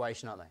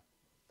situation, aren't they?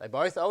 They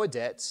both owe a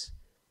debt,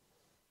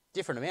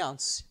 different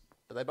amounts,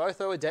 but they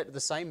both owe a debt to the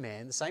same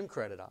man, the same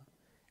creditor,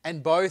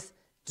 and both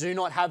do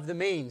not have the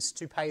means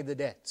to pay the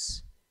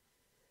debts.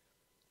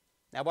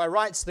 Now, by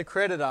rights, the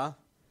creditor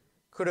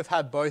could have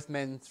had both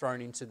men thrown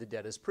into the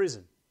debtor's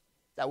prison.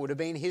 That would have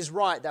been his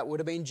right. That would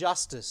have been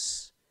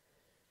justice.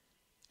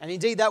 And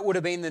indeed, that would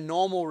have been the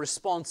normal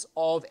response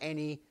of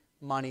any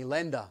money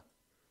lender.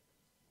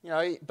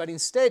 But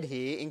instead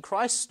here, in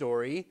Christ's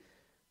story,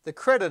 the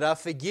creditor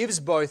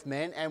forgives both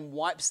men and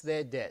wipes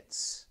their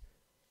debts.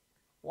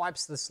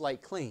 Wipes the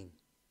slate clean.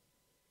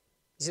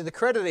 You see, the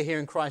creditor here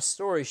in Christ's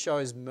story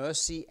shows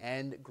mercy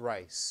and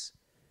grace.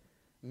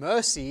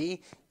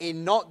 Mercy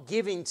in not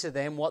giving to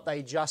them what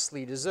they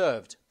justly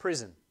deserved,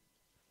 prison.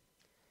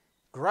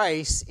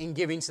 Grace in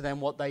giving to them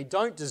what they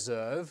don't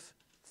deserve,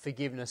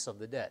 forgiveness of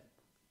the debt.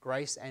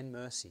 Grace and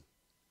mercy.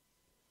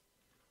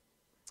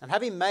 And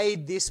having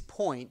made this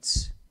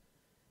point,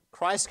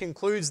 Christ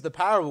concludes the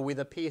parable with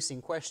a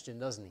piercing question,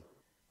 doesn't he,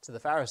 to the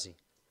Pharisee.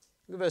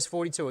 Look at verse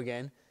 42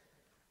 again.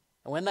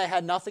 And when they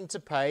had nothing to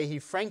pay, he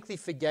frankly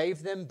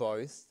forgave them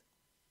both.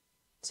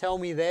 Tell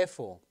me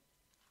therefore,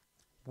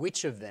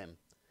 which of them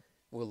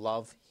will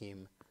love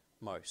him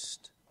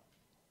most?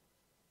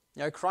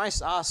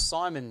 Christ asks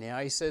Simon now,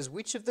 he says,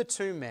 which of the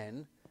two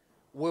men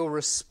will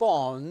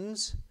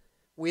respond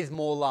with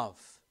more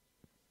love?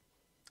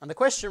 And the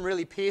question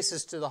really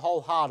pierces to the whole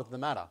heart of the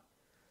matter.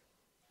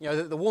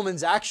 That the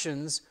woman's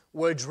actions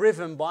were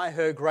driven by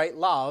her great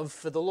love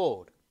for the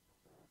Lord.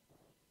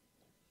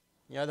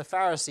 The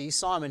Pharisee,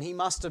 Simon, he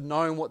must have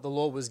known what the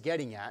Lord was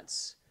getting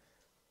at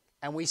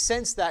And we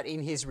sense that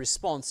in his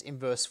response in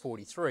verse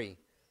 43.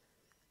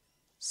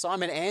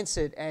 Simon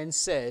answered and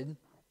said,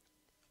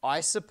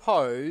 I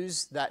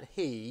suppose that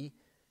he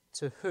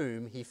to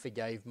whom he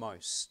forgave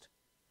most.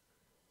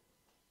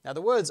 Now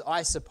the words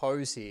I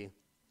suppose here,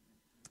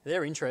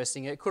 they're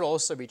interesting. It could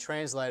also be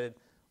translated,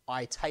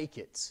 I take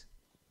it.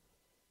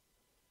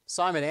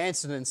 Simon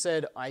answered and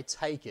said, I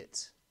take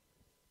it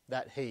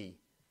that he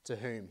to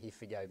whom he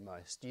forgave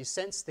most. Do you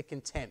sense the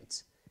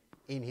contempt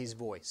in his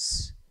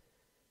voice?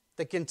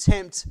 The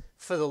contempt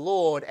for the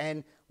Lord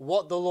and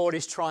what the Lord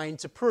is trying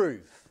to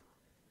prove.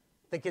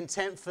 The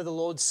contempt for the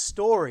Lord's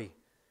story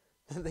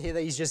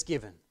that he's just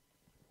given.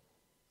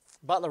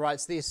 Butler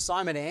writes this,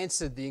 Simon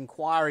answered the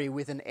inquiry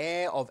with an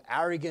air of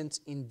arrogant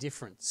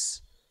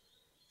indifference.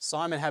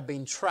 Simon had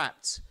been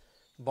trapped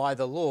by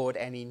the Lord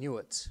and he knew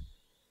it.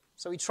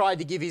 So he tried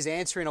to give his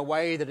answer in a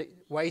way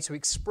to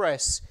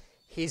express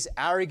his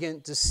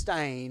arrogant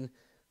disdain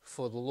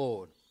for the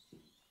Lord.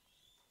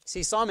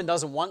 See, Simon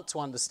doesn't want to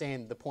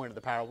understand the point of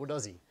the parable,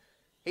 does he?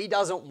 He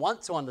doesn't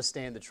want to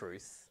understand the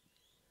truth.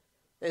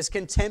 There's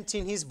contempt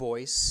in his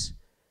voice.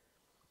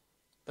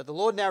 But the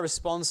Lord now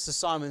responds to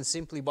Simon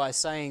simply by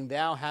saying,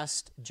 thou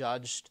hast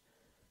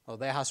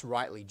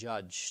rightly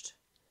judged.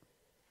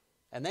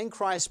 And then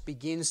Christ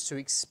begins to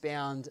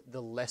expound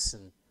the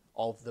lesson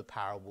of the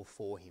parable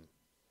for him.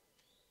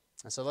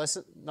 And so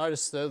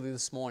notice thirdly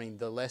this morning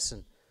the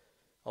lesson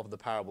of the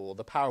parable, or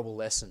the parable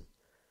lesson.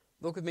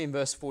 Look with me in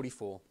verse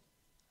 44.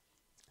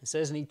 It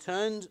says, and he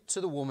turned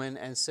to the woman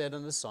and said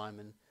unto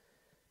Simon,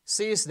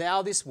 seest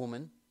thou this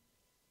woman?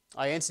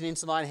 I entered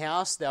into thine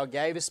house, thou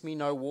gavest me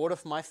no water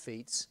for my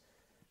feet,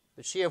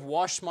 but she hath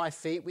washed my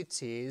feet with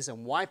tears,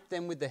 and wiped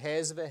them with the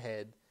hairs of her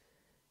head.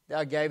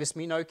 Thou gavest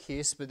me no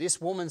kiss, but this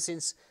woman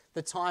since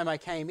the time I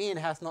came in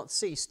hath not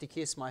ceased to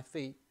kiss my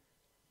feet.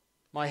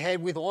 My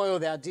head with oil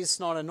thou didst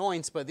not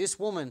anoint, but this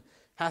woman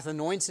hath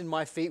anointed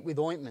my feet with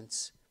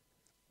ointments.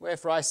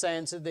 Wherefore I say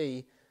unto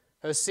thee,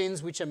 her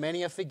sins which are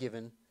many are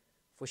forgiven,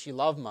 for she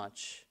loved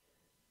much.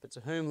 But to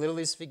whom little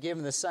is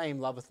forgiven, the same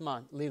loveth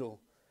little.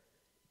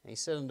 And he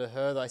said unto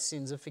her, thy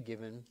sins are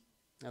forgiven.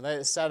 And they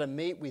that sat at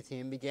meat with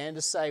him began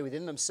to say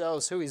within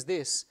themselves, who is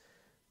this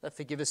that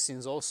forgiveth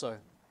sins also?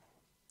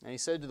 And he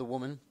said to the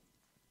woman,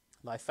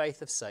 thy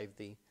faith hath saved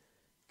thee.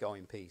 Go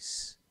in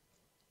peace.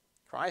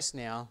 Christ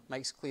now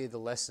makes clear the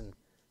lesson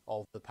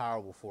of the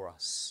parable for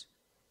us.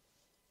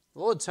 The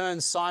Lord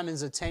turns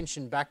Simon's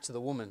attention back to the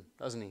woman,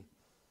 doesn't he? He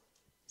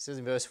says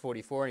in verse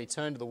 44, and he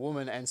turned to the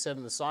woman and said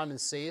unto Simon,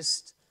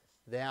 seest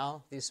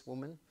thou this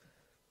woman?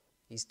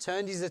 He's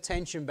turned his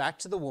attention back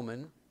to the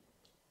woman,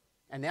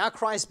 and now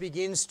Christ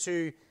begins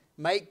to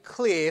make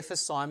clear for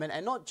Simon,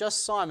 and not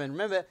just Simon.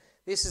 Remember,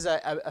 this is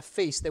a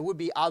feast. There would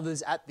be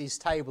others at this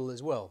table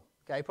as well,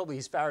 okay? Probably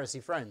his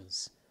Pharisee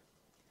friends.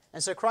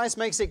 And so Christ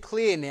makes it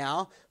clear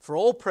now for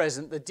all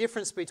present the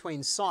difference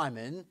between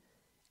Simon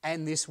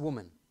and this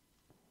woman.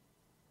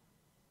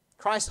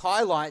 Christ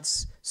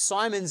highlights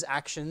Simon's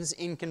actions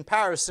in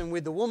comparison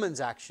with the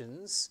woman's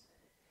actions,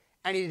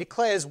 and he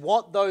declares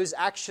what those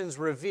actions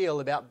reveal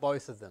about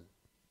both of them.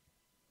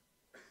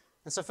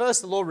 And so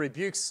first the Lord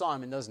rebukes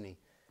Simon, doesn't he?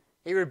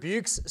 He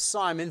rebukes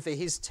Simon for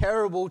his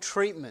terrible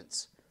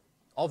treatment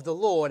of the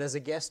Lord as a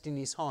guest in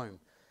his home.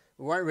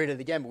 We won't read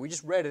it again, but we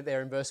just read it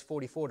there in verse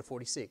 44 to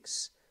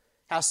 46.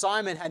 How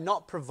Simon had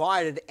not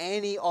provided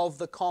any of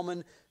the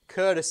common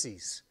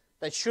courtesies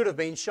that should have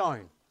been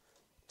shown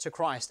to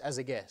Christ as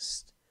a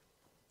guest.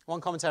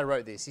 One commentator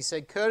wrote this. He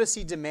said,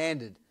 courtesy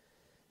demanded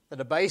that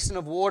a basin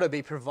of water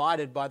be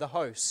provided by the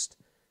host,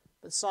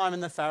 but Simon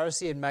the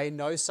Pharisee had made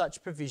no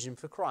such provision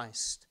for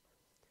Christ.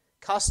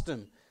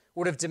 Custom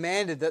would have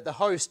demanded that the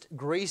host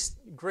greet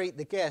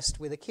the guest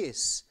with a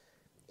kiss,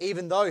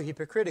 even though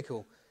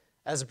hypocritical,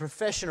 as a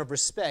profession of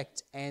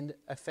respect and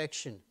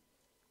affection.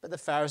 But the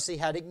Pharisee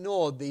had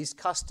ignored these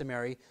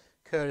customary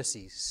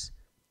courtesies.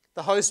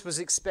 The host was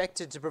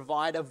expected to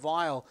provide a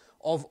vial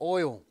of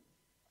oil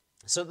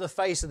so that the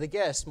face of the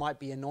guest might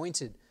be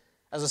anointed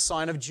as a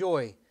sign of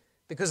joy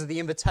because of the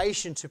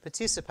invitation to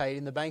participate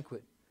in the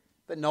banquet.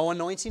 But no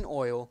anointing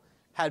oil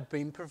had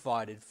been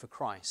provided for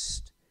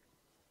Christ.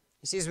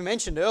 You see, as we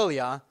mentioned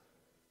earlier,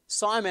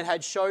 Simon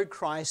had showed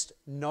Christ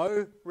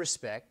no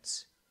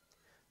respect,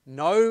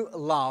 no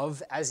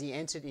love as he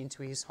entered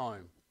into his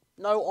home,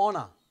 no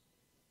honour.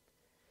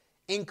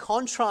 In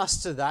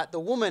contrast to that, the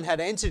woman had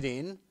entered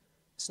in,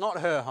 it's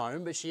not her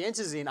home, but she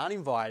enters in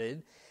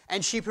uninvited,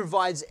 and she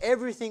provides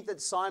everything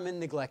that Simon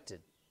neglected.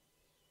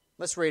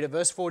 Let's read it,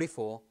 verse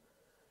 44.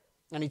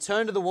 And he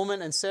turned to the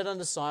woman and said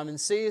unto Simon,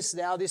 seest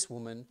thou this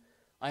woman?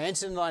 I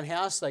entered into thine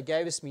house, thou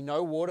gavest me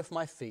no water for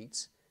my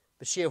feet,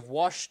 but she hath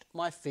washed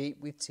my feet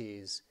with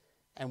tears,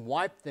 and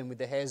wiped them with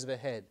the hairs of her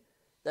head.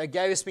 Thou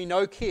gavest me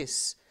no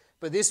kiss,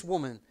 but this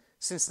woman,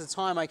 since the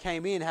time I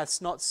came in,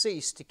 hath not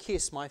ceased to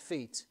kiss my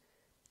feet.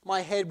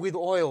 My head with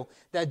oil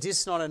thou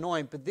didst not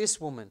anoint, but this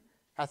woman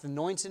hath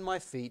anointed my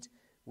feet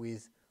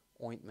with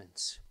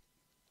ointment.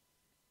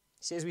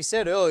 See, as we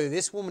said earlier,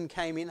 this woman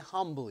came in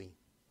humbly.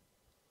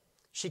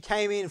 She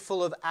came in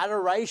full of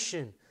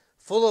adoration,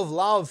 full of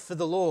love for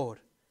the Lord.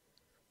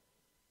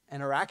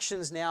 And her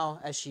actions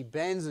now, as she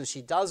bends and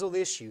she does all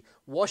this, she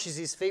washes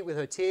his feet with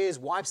her tears,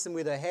 wipes them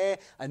with her hair,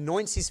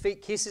 anoints his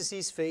feet, kisses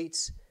his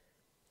feet.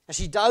 As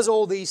she does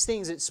all these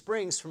things, it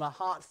springs from a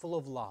heart full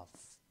of love,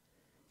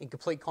 in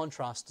complete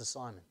contrast to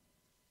Simon.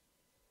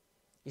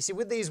 You see,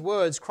 with these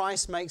words,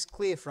 Christ makes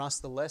clear for us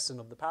the lesson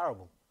of the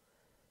parable.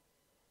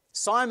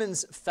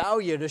 Simon's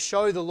failure to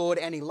show the Lord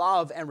any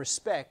love and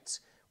respect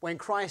when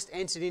Christ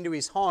entered into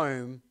his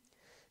home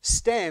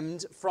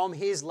stemmed from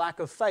his lack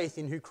of faith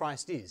in who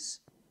Christ is.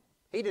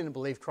 He didn't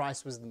believe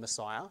Christ was the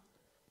Messiah.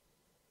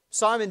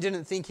 Simon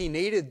didn't think he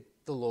needed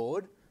the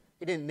Lord.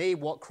 He didn't need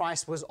what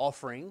Christ was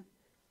offering.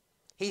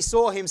 He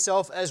saw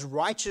himself as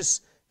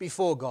righteous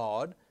before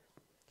God.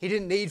 He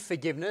didn't need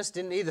forgiveness,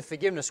 didn't need the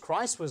forgiveness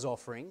Christ was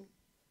offering.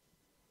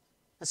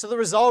 And so the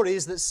result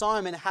is that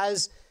Simon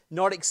has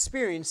not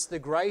experienced the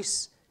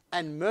grace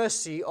and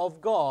mercy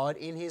of God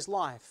in his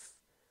life.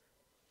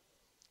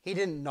 He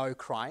didn't know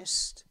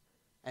Christ,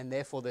 and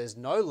therefore there's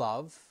no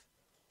love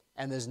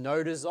and there's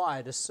no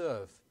desire to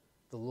serve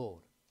the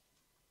Lord.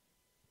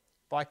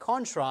 By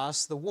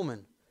contrast, the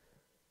woman,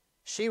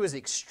 she was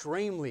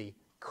extremely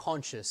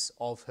conscious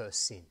of her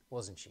sin,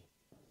 wasn't she?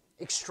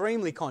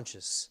 Extremely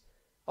conscious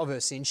of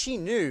her sin. She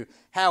knew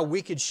how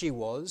wicked she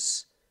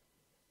was,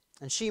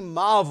 and she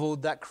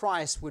marveled that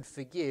Christ would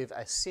forgive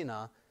a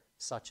sinner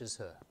such as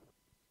her.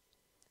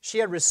 She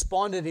had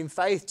responded in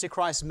faith to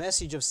Christ's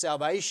message of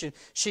salvation.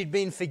 She'd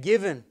been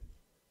forgiven,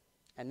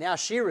 and now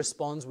she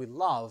responds with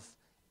love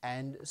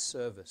and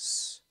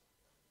service.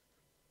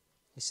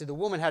 You see, the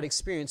woman had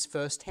experienced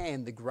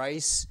firsthand the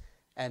grace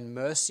and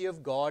mercy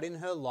of God in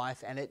her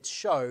life, and it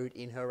showed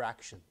in her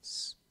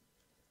actions.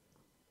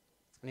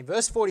 And in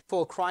verse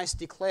 44, Christ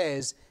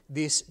declares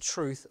this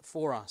truth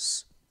for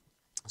us.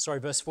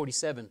 Verse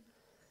 47.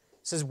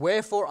 It says,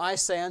 "Wherefore I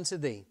say unto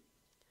thee,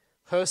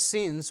 her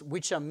sins,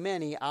 which are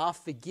many, are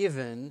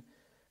forgiven,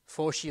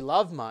 for she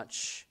loved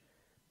much,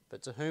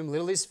 but to whom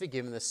little is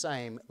forgiven, the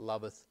same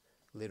loveth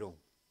little."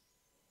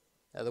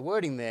 Now the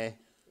wording there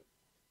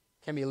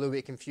can be a little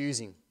bit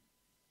confusing.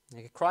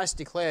 Christ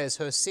declares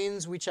her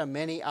sins, which are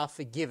many, are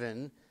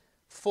forgiven,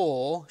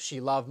 for she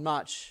loved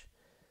much.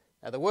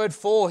 Now the word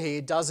 "for"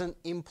 here doesn't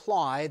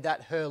imply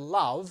that her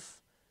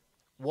love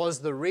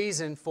was the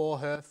reason for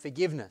her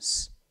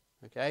forgiveness.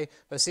 Okay?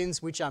 Her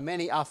sins, which are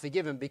many, are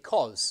forgiven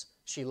because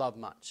she loved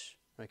much.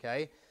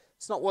 Okay?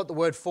 It's not what the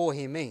word "for"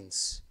 here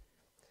means.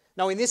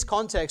 Now in this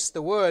context,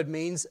 the word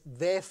means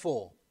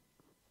therefore.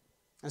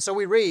 And so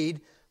we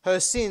read, her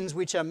sins,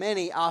 which are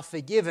many, are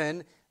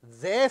forgiven,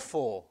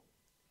 therefore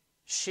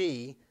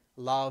she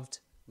loved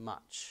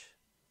much.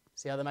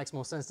 See how that makes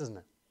more sense, doesn't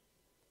it?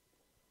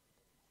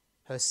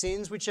 Her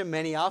sins, which are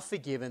many, are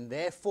forgiven,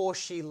 therefore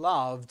she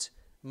loved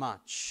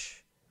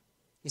much.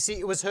 You see,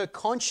 it was her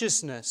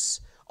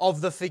consciousness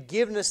of the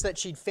forgiveness that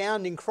she'd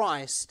found in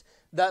Christ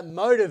that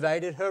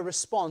motivated her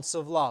response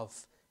of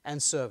love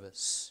and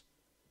service.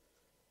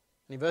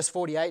 And in verse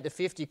 48 to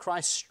 50,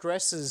 Christ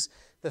stresses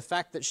the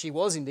fact that she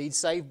was indeed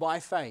saved by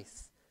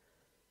faith.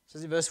 It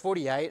says in verse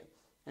 48,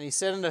 "And he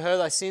said unto her,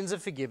 Thy sins are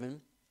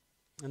forgiven.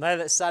 And they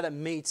that sat at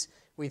meat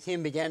with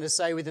him began to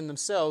say within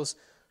themselves,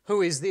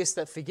 Who is this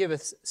that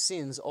forgiveth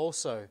sins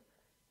also?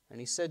 And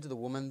he said to the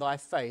woman, Thy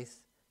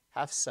faith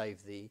hath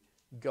saved thee.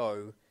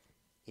 Go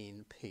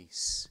in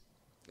peace."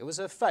 It was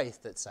her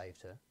faith that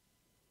saved her.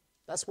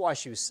 That's why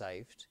she was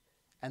saved.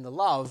 And the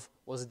love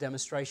was a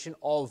demonstration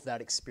of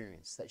that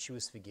experience, that she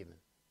was forgiven.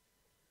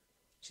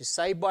 She's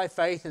saved by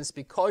faith, and it's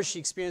because she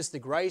experienced the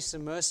grace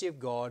and mercy of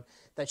God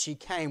that she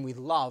came with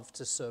love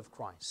to serve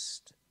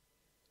Christ.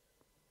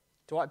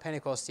 Dwight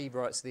Pentecost, he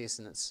writes this,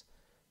 and it's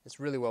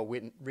really well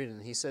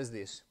written. He says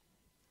this,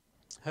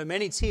 "Her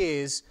many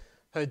tears,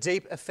 her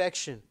deep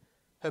affection,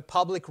 her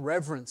public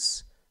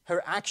reverence,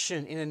 her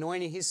action in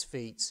anointing his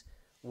feet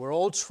were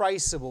all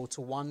traceable to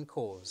one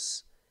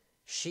cause.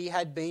 She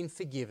had been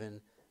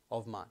forgiven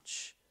of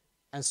much,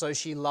 and so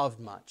she loved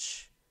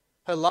much.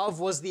 Her love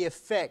was the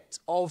effect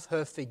of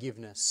her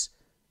forgiveness,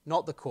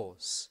 not the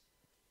cause.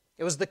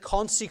 It was the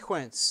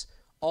consequence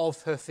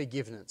of her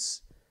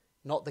forgiveness,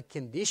 not the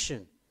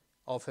condition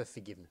of her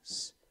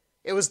forgiveness.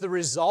 It was the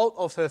result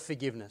of her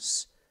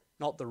forgiveness,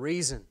 not the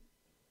reason.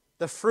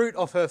 The fruit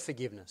of her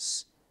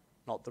forgiveness,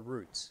 not the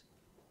root."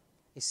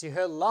 You see,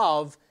 her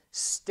love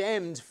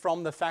stemmed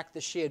from the fact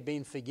that she had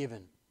been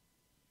forgiven.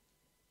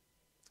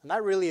 And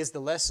that really is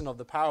the lesson of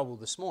the parable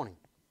this morning.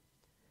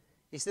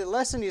 You see, the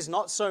lesson is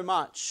not so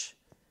much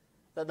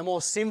that the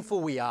more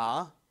sinful we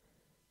are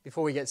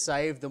before we get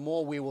saved, the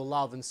more we will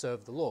love and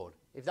serve the Lord.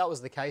 If that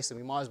was the case, then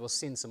we might as well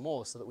sin some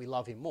more so that we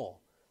love Him more.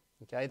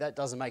 Okay, that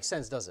doesn't make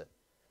sense, does it?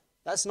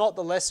 That's not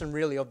the lesson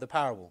really of the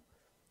parable.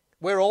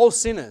 We're all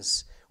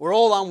sinners. We're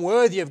all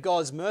unworthy of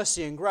God's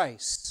mercy and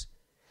grace.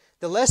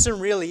 The lesson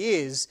really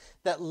is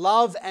that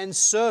love and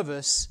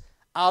service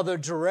are the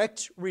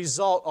direct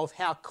result of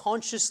how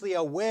consciously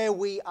aware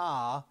we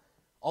are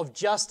of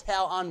just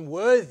how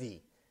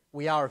unworthy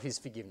we are of His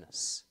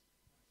forgiveness.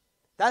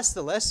 That's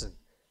the lesson.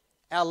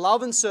 Our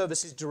love and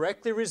service is a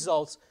direct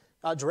result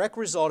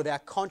of our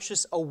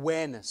conscious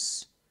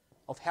awareness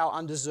of how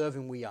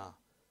undeserving we are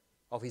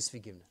of his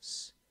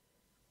forgiveness.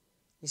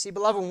 You see,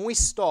 beloved, when we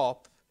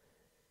stop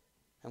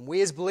and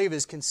we as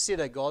believers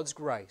consider God's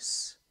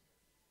grace,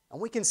 and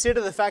we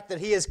consider the fact that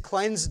he has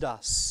cleansed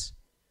us,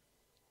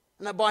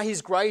 and that by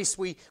his grace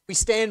we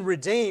stand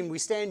redeemed, we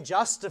stand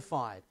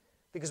justified,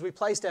 because we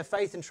placed our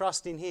faith and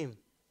trust in him.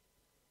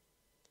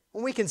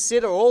 When we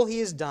consider all he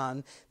has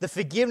done, the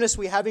forgiveness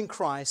we have in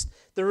Christ,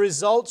 the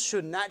result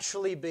should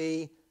naturally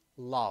be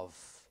love.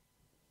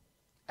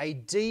 A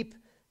deep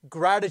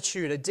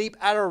gratitude, a deep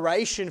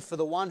adoration for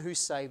the one who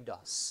saved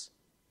us.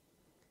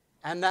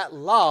 And that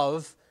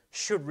love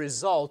should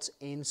result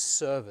in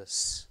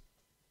service.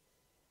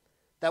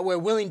 That we're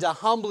willing to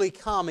humbly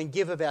come and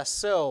give of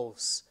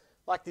ourselves,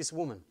 like this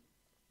woman.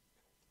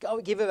 Go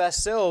give of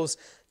ourselves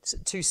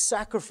to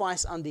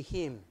sacrifice unto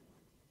him.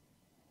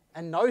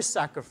 And no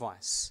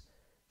sacrifice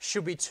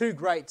should be too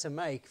great to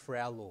make for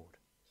our Lord,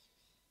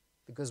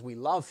 because we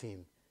love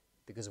him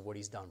because of what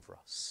he's done for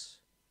us.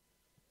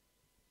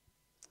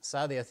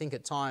 Sadly, I think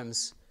at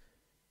times,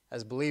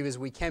 as believers,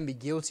 we can be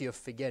guilty of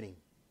forgetting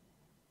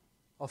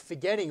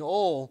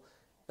all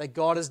that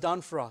God has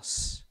done for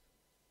us.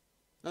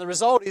 And the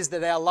result is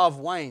that our love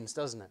wanes,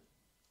 doesn't it?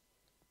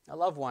 Our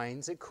love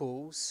wanes, it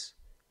cools,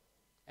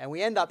 and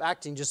we end up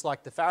acting just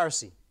like the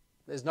Pharisee.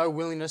 There's no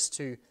willingness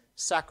to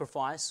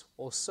sacrifice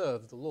or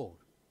serve the Lord.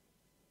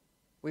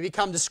 We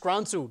become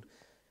disgruntled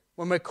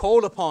when we're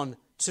called upon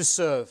to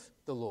serve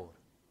the Lord.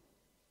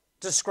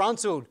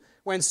 Disgruntled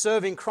when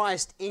serving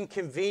Christ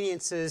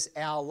inconveniences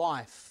our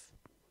life.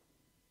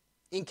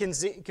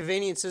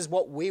 Inconveniences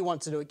what we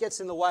want to do. It gets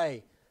in the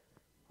way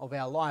of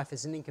our life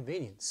as an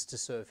inconvenience to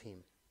serve him.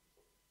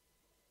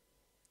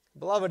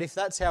 Beloved, if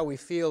that's how we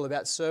feel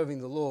about serving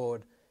the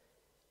Lord,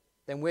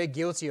 then we're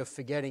guilty of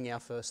forgetting our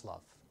first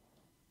love.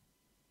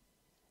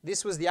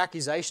 This was the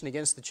accusation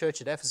against the church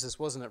at Ephesus,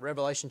 wasn't it?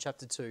 Revelation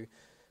chapter 2.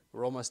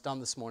 We're almost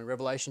done this morning.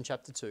 Revelation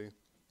chapter 2.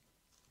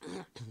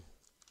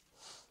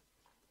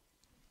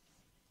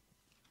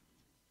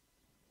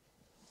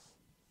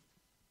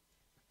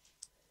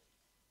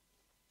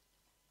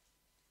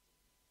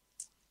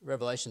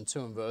 Revelation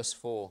 2 and verse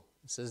 4.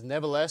 It says,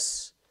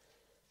 nevertheless,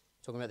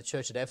 talking about the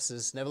church at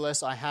Ephesus,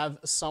 nevertheless I have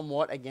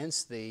somewhat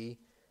against thee,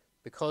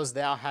 because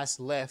thou hast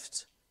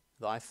left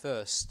thy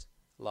first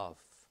love.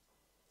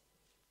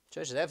 The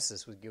church at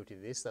Ephesus was guilty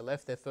of this. They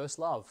left their first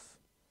love.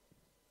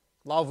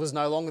 Love was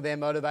no longer their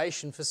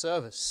motivation for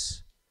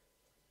service.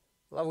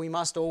 Love, we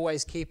must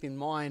always keep in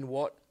mind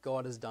what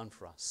God has done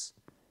for us.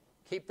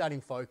 Keep that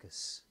in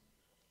focus.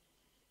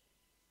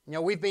 You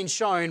know, we've been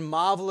shown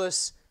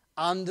marvelous,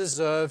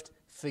 undeserved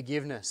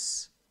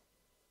forgiveness.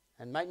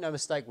 And make no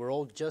mistake, we're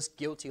all just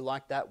guilty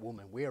like that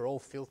woman. We are all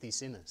filthy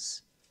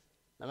sinners.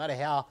 No matter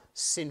how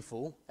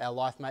sinful our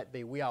life might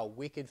be, we are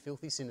wicked,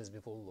 filthy sinners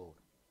before the Lord.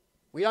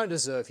 We don't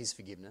deserve his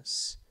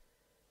forgiveness.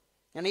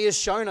 And he has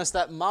shown us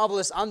that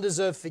marvelous,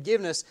 undeserved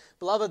forgiveness.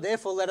 Beloved,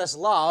 therefore let us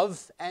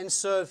love and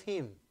serve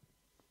him.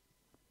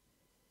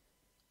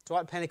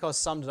 Dwight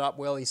Pentecost summed it up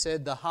well. He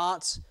said, the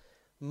heart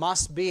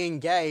must be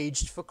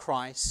engaged for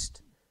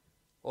Christ,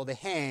 or the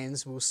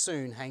hands will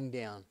soon hang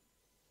down.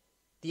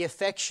 The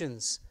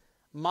affections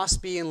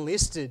must be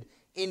enlisted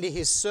into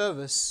his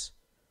service,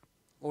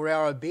 or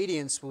our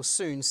obedience will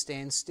soon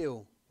stand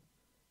still.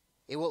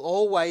 It will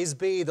always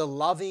be the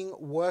loving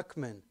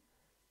workman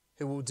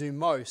who will do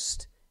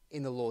most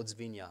in the Lord's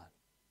vineyard.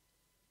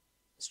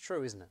 It's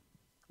true, isn't it?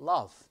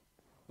 Love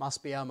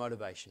must be our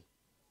motivation.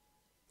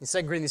 In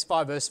 2 Corinthians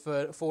 5 verse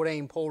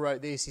 14, Paul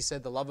wrote this. He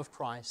said, the love of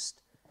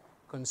Christ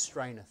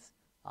constraineth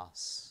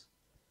us.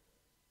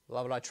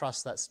 Beloved, I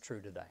trust that's true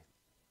today.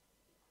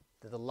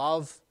 That the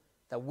love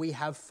that we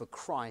have for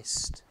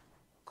Christ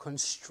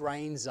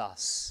constrains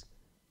us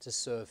to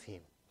serve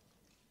him.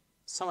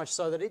 So much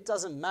so that it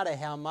doesn't matter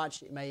how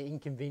much it may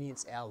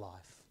inconvenience our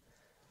life.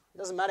 It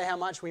doesn't matter how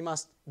much we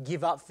must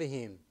give up for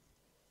him.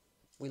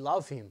 We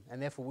love him,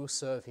 and therefore we'll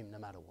serve him no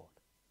matter what.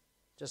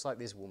 Just like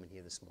this woman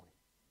here this morning.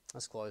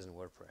 Let's close in a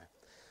word of prayer.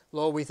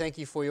 Lord, we thank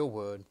you for your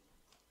word.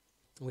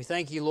 We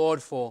thank you,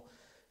 Lord, for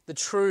the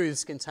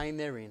truths contained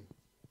therein.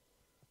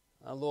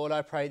 Lord,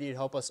 I pray that you'd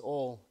help us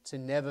all to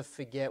never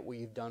forget what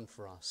you've done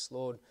for us.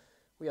 Lord,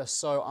 we are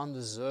so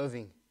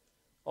undeserving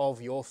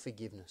of your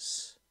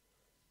forgiveness.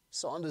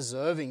 So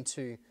undeserving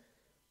to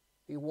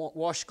be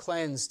washed,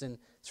 cleansed, and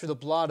through the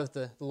blood of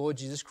the Lord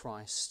Jesus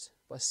Christ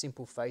by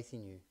simple faith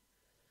in you.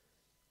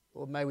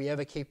 Lord, may we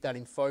ever keep that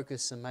in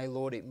focus, and may,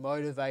 Lord, it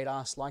motivate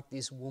us like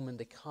this woman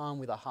to come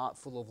with a heart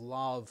full of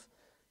love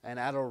and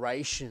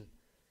adoration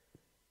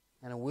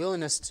and a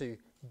willingness to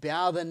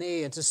bow the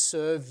knee and to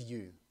serve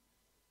you,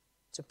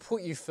 to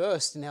put you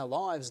first in our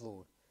lives,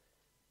 Lord,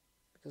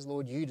 because,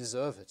 Lord, you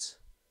deserve it.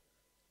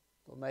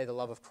 Lord, may the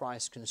love of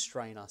Christ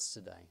constrain us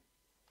today.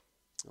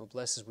 Lord,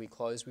 bless as we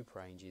close, we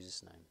pray in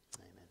Jesus' name.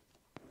 Amen.